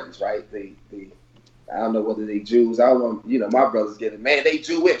Israelis, right? I don't know whether they Jews. I don't want, my brothers get it. Man, they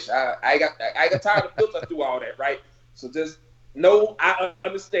Jewish. I got tired of filter through all that, right? So just know I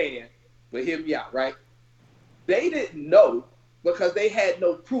understand, but hear me out, right? They didn't know because they had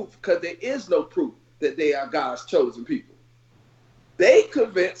no proof, because there is no proof that they are God's chosen people. They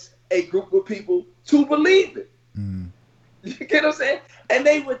convinced a group of people to believe it. Mm. You get what I'm saying? And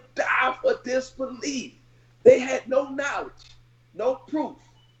they would die for disbelief. They had no knowledge, no proof.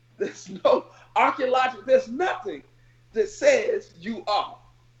 There's no archaeological, there's nothing that says you are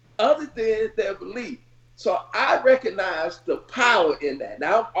other than their belief. So I recognize the power in that.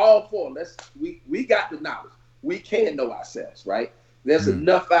 Now I'm all for we got the knowledge. We can know ourselves, right? There's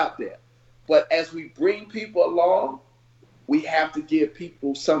enough out there. But as we bring people along, we have to give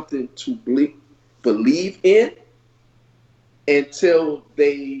people something to believe in until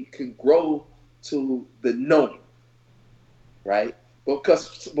they can grow to the knowing, right?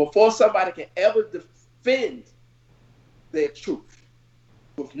 Because before somebody can ever defend their truth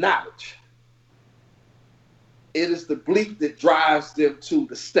with knowledge, it is the belief that drives them to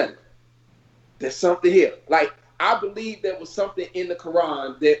the study. There's something here. Like, I believe there was something in the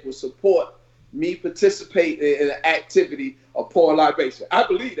Quran that would support me participating in an activity of pouring libation. I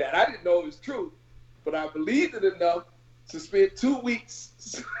believe that. I didn't know it was true, but I believed it enough to spend 2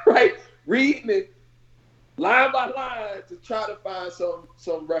 weeks, right, reading it line by line to try to find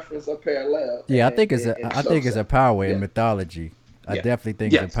some reference or parallel. Yeah, I think it's a power in mythology. I definitely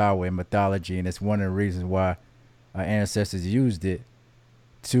think it's a power in mythology, and it's one of the reasons why our ancestors used it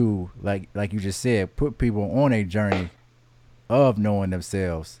to, like you just said, put people on a journey of knowing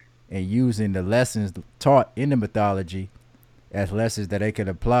themselves and using the lessons taught in the mythology as lessons that they could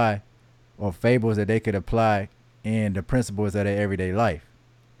apply, or fables that they could apply in the principles of their everyday life.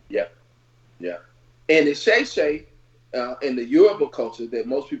 Yeah. And the Sheshe, in the Yoruba culture that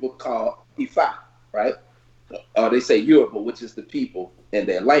most people call Ifa, right? Or they say Yoruba, which is the people in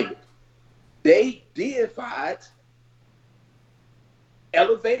their language. They deified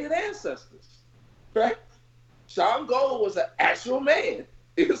elevated ancestors, right? Shango was an actual man.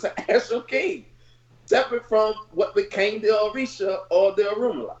 He was an actual king, separate from what became the Orisha or the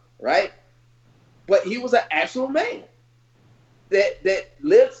Orunmila, right? But he was an actual man that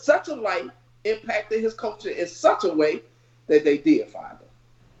lived such a life, impacted his culture in such a way that they deified him,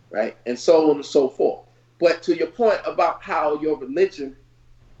 right? And so on and so forth. But to your point about how your religion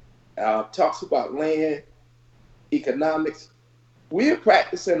talks about land, economics, we're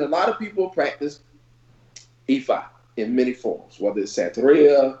practicing, a lot of people practice Ifa in many forms, whether it's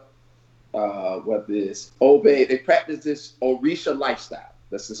Santeria, whether it's Obe, they practice this Orisha lifestyle.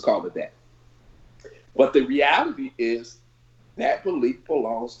 Let's just call it that. But the reality is that belief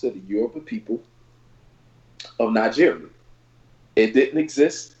belongs to the Yoruba people of Nigeria. It didn't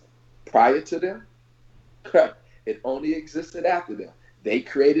exist prior to them. It only existed after them. They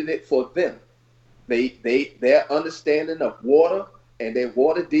created it for them. Their understanding of water and their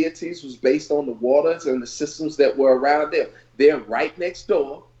water deities was based on the waters and the systems that were around them. They're right next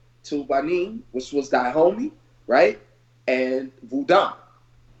door to Benin, which was Dahomey, right? And Vudan.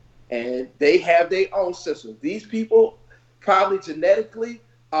 And they have their own system. These people probably genetically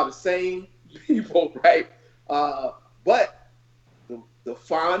are the same people, right? But the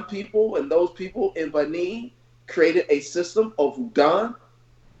Fan people and those people in Benin created a system of Vudan,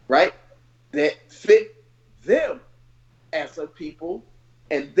 right? That fit them as a people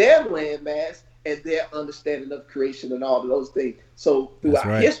and their landmass and their understanding of creation and all of those things. So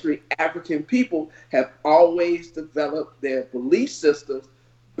throughout history, African people have always developed their belief systems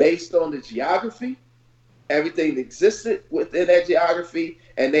based on the geography everything that existed within that geography,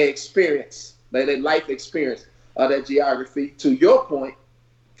 and their experience, their life experience of that geography, to your point,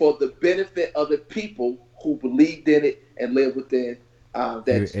 for the benefit of the people who believed in it and lived within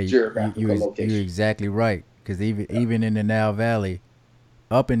that geographical location. You're exactly right. Because even in the Nile Valley,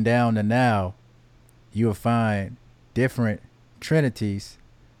 up and down the Nile, you'll find different trinities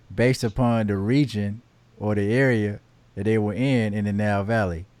based upon the region or the area that they were in the Nile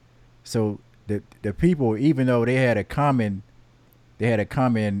Valley. So the people, even though they had a common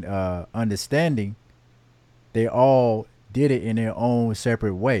understanding, they all did it in their own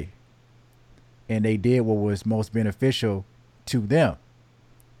separate way, and they did what was most beneficial to them.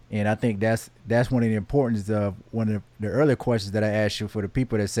 And I think that's one of the importance of one of the earlier questions that I asked you, for the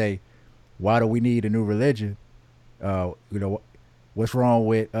people that say, why do we need a new religion? What's wrong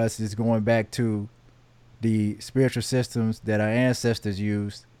with us is going back to the spiritual systems that our ancestors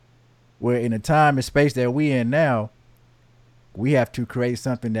used, where in the time and space that we in now, we have to create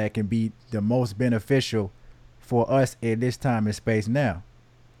something that can be the most beneficial for us in this time and space now.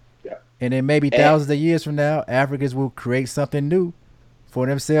 Yeah. And then maybe thousands of years from now, Africans will create something new for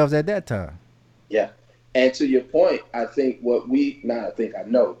themselves at that time. Yeah. And to your point, I think what we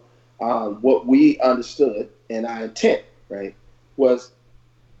understood and our intent, right, was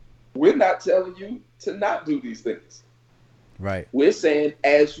we're not telling you to not do these things. Right. We're saying,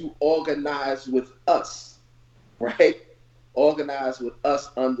 as you organize with us, right, organize with us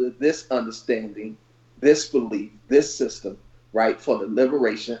under this understanding, this belief, this system, right, for the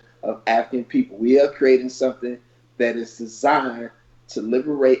liberation of African people. We are creating something that is designed to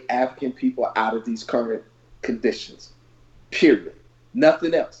liberate African people out of these current conditions, period.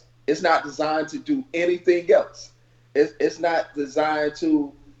 Nothing else. It's not designed to do anything else. It's not designed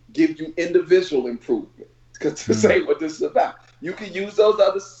to give you individual improvement, because this ain't what this is about. You can use those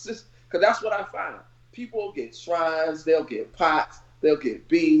other systems, because that's what I find. People will get shrines, they'll get pots, they'll get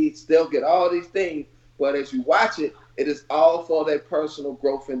beads, they'll get all these things, but as you watch it, it is all for their personal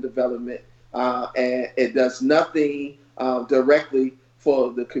growth and development, and it does nothing directly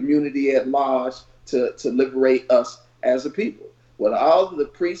for the community at large to liberate us as a people. With all of the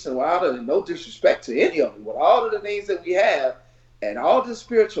priests and no disrespect to any of them, with all of the things that we have and all the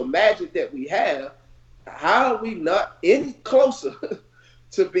spiritual magic that we have, how are we not any closer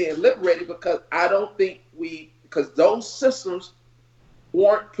to being liberated? Because I don't think because those systems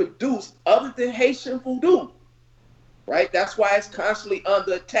weren't produced other than Haitian voodoo, right? That's why it's constantly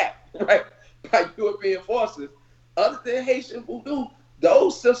under attack, right, by European forces. Other than Haitian voodoo,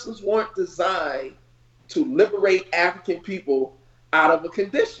 those systems weren't designed to liberate African people out of a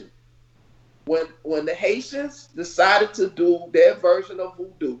condition. When the Haitians decided to do their version of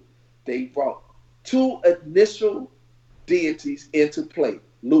voodoo, they brought two initial deities into play,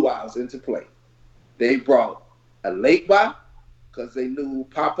 luau's into play. They brought Alaikba, because they knew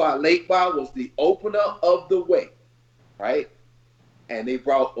Papa Alaikba was the opener of the way, right? And they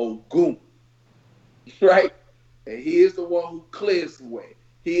brought Ogun, right? And he is the one who clears the way.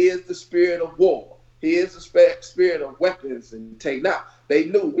 He is the spirit of war. He is the spirit of weapons and take. Now, they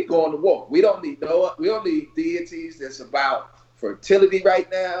knew we going to war. We don't need deities that's about fertility right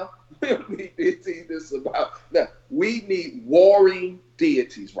now. We don't need deities that's about now. We need warring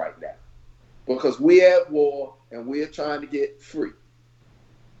deities right now, because we at war and we're trying to get free.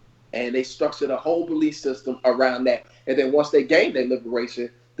 And they structured a whole belief system around that. And then once they gain their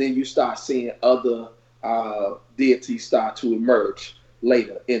liberation, then you start seeing other deities start to emerge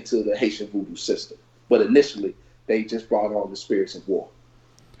later into the Haitian voodoo system. But initially, they just brought on the spirits of war.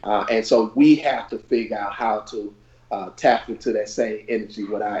 And so we have to figure out how to tap into that same energy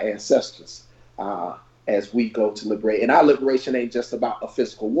with our ancestors as we go to liberate. And our liberation ain't just about a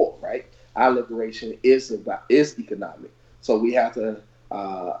physical war, right? Our liberation is economic. So we have to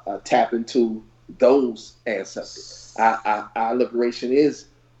tap into those ancestors. Our liberation is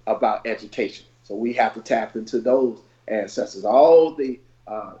about education. So we have to tap into those ancestors. All the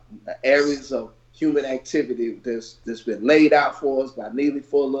areas of human activity that's been laid out for us by Neely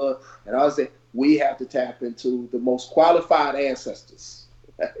Fuller and all that, we have to tap into the most qualified ancestors,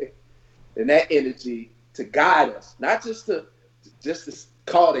 right? And that energy to guide us, not just to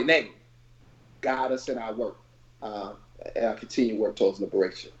call their name, guide us in our work, and our continued work towards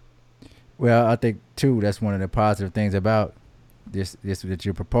liberation. Well, I think too that's one of the positive things about this that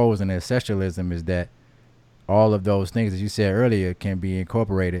you're proposing, ancestralism, is that all of those things, as you said earlier, can be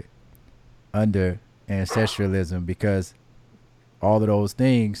incorporated under ancestralism, because all of those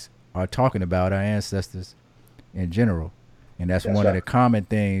things are talking about our ancestors in general. And that's one of the common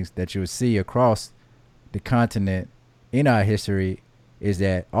things that you'll see across the continent in our history, is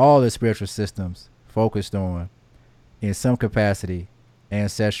that all the spiritual systems focused on, in some capacity,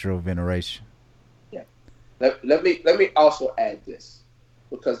 ancestral veneration. Yeah. Let me also add this,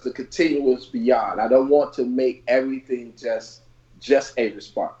 because the continuous beyond. I don't want to make everything just a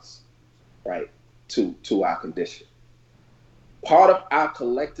response, right, to our condition. Part of our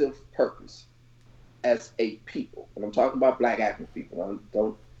collective purpose as a people, and I'm talking about Black African people.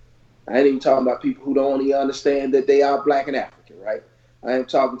 I ain't even talking about people who don't even understand that they are Black and African, right? I am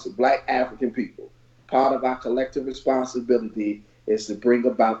talking to Black African people. Part of our collective responsibility is to bring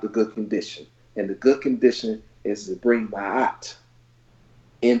about the good condition. And the good condition is to bring Ma'at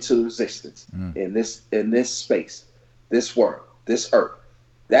into existence in this space, this world, this earth.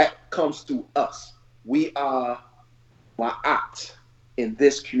 That comes through us. We are Ma'at in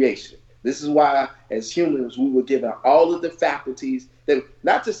this creation. This is why, as humans, we were given all of the faculties that,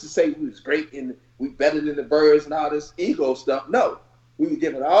 not just to say we was great and we better than the birds and all this ego stuff. No, we were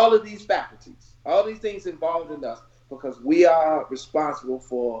given all of these faculties, all these things involved in us, because we are responsible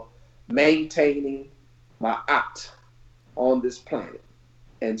for maintaining Ma'at on this planet.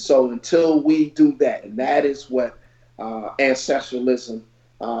 And so until we do that, and that is what ancestralism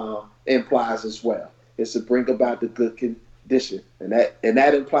implies as well, is to bring about the good condition. And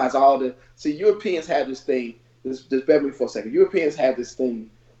that implies all the, see, Europeans have this thing, just bear with me for a second. Europeans have this thing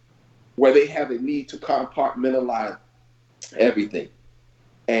where they have a need to compartmentalize everything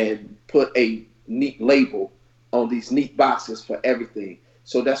and put a neat label on these neat boxes for everything.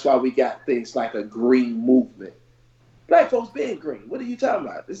 So that's why we got things like a green movement. Black folks being green. What are you talking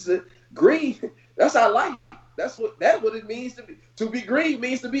about? This is a green. That's our life. That's what it means to be. To be green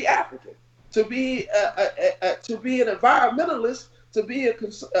means to be African. To be an environmentalist. To be a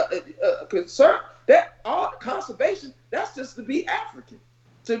concern. That all conservation. That's just to be African.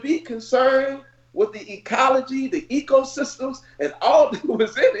 To be concerned with the ecology, the ecosystems, and all that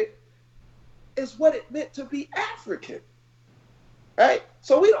was in it is what it meant to be African. Right?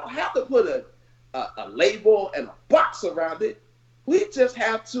 So we don't have to put a label and a box around it. We just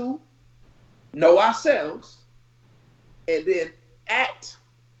have to know ourselves and then act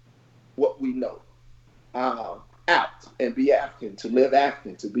what we know out and be African, to live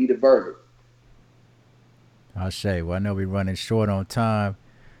African, to be the verb. Ashe. Well, I know we're running short on time,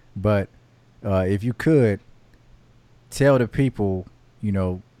 but if you could tell the people,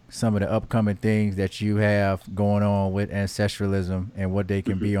 some of the upcoming things that you have going on with ancestralism and what they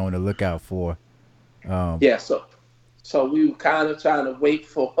can be on the lookout for. Yeah, so we were kind of trying to wait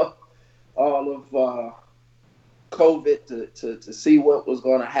for all of COVID to see what was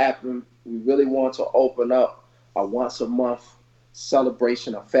going to happen. We really want to open up a once a month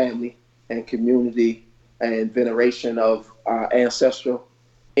celebration of family and community and veneration of our ancestral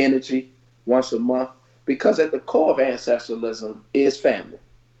energy once a month, because at the core of ancestralism is family.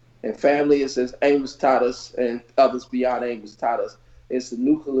 And family is, as Amos taught us and others beyond Amos taught us, it's the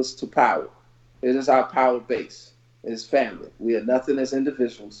nucleus to power. It is our power base. It is family. We are nothing as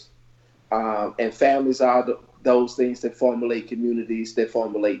individuals. And families are those things that formulate communities, that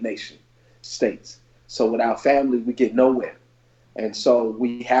formulate nation states. So without family, we get nowhere. And so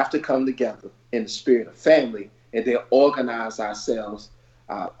we have to come together in the spirit of family and then organize ourselves.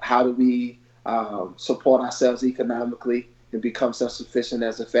 How do we support ourselves economically and become self-sufficient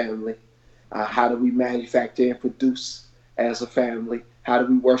as a family? How do we manufacture and produce as a family? How do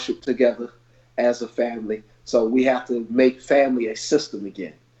we worship together as a family? So we have to make family a system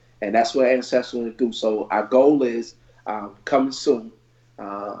again. And that's what Ancestral will do. So our goal is coming soon.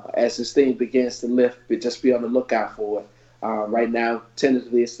 As this thing begins to lift, but just be on the lookout for it. Right now,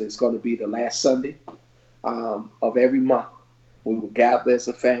 tentatively, it's going to be the last Sunday of every month. We will gather as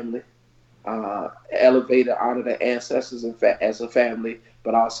a family, elevate and honor the ancestors as a family,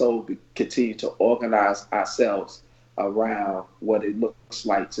 but also continue to organize ourselves around what it looks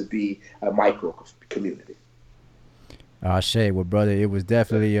like to be a micro community. Shay, well, brother, it was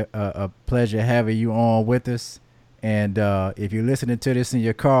definitely a pleasure having you on with us. And if you're listening to this in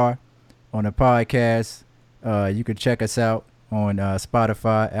your car on a podcast, you can check us out on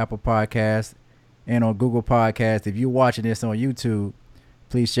Spotify, Apple Podcasts, and on Google Podcasts. If you're watching this on YouTube,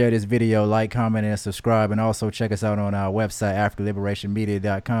 please share this video, like, comment, and subscribe. And also check us out on our website,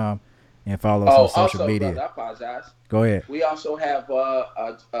 AfricanLiberationMedia.com, and follow us on social media. Brother, I apologize. Go ahead. We also have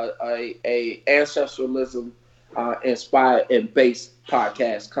a ancestralism inspired and based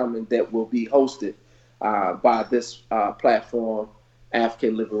podcast coming that will be hosted by this platform,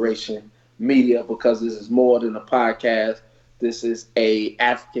 African Liberation Media, because this is more than a podcast. This is a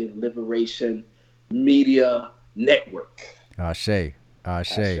African Liberation Media network. Ashe.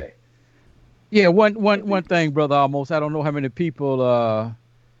 Yeah, one thing, Brother Amos. I don't know how many people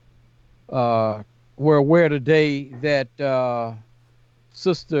we're aware today that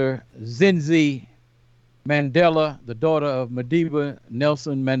Sister Zinzi Mandela, the daughter of Madiba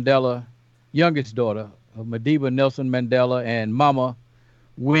Nelson Mandela, youngest daughter of Madiba Nelson Mandela, and Mama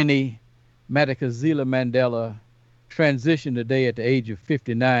Winnie Madikizela Mandela, transitioned today at the age of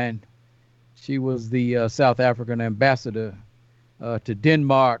 59. She was the South African ambassador to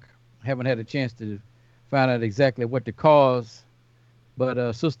Denmark. Haven't had a chance to find out exactly what the cause, but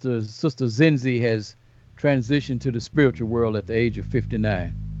Sister Zinzi has transitioned to the spiritual world at the age of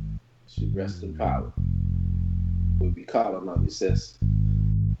 59. She rests in power. We'll be calling on you, sis.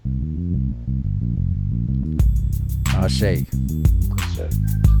 Ashe.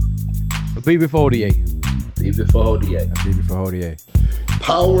 BB48. BB48. BB48.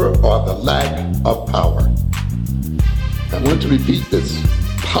 Power or the lack of power. I want to repeat this.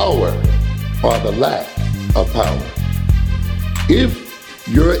 Power or the lack of power. If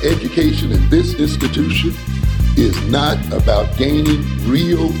your education in this institution is not about gaining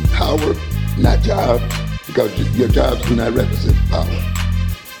real power, not jobs, because your jobs do not represent power.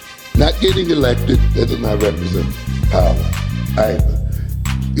 Not getting elected, that does not represent power either.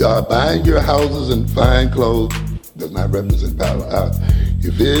 Buying your houses and fine clothes does not represent power.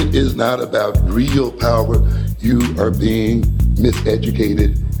 If it is not about real power, you are being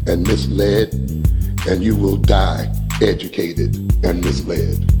miseducated and misled, and you will die educated and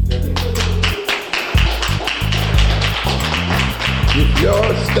misled. If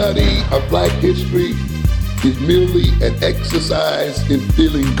your study of Black history is merely an exercise in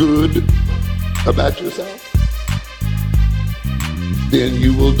feeling good about yourself, then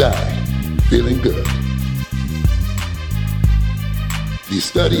you will die feeling good. The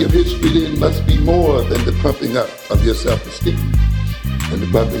study of history then must be more than the pumping up of your self-esteem and the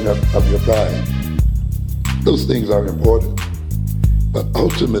pumping up of your pride. Those things are important, but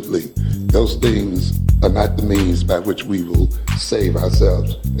ultimately, those things are not the means by which we will save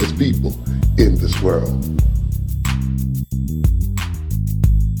ourselves as people in this world.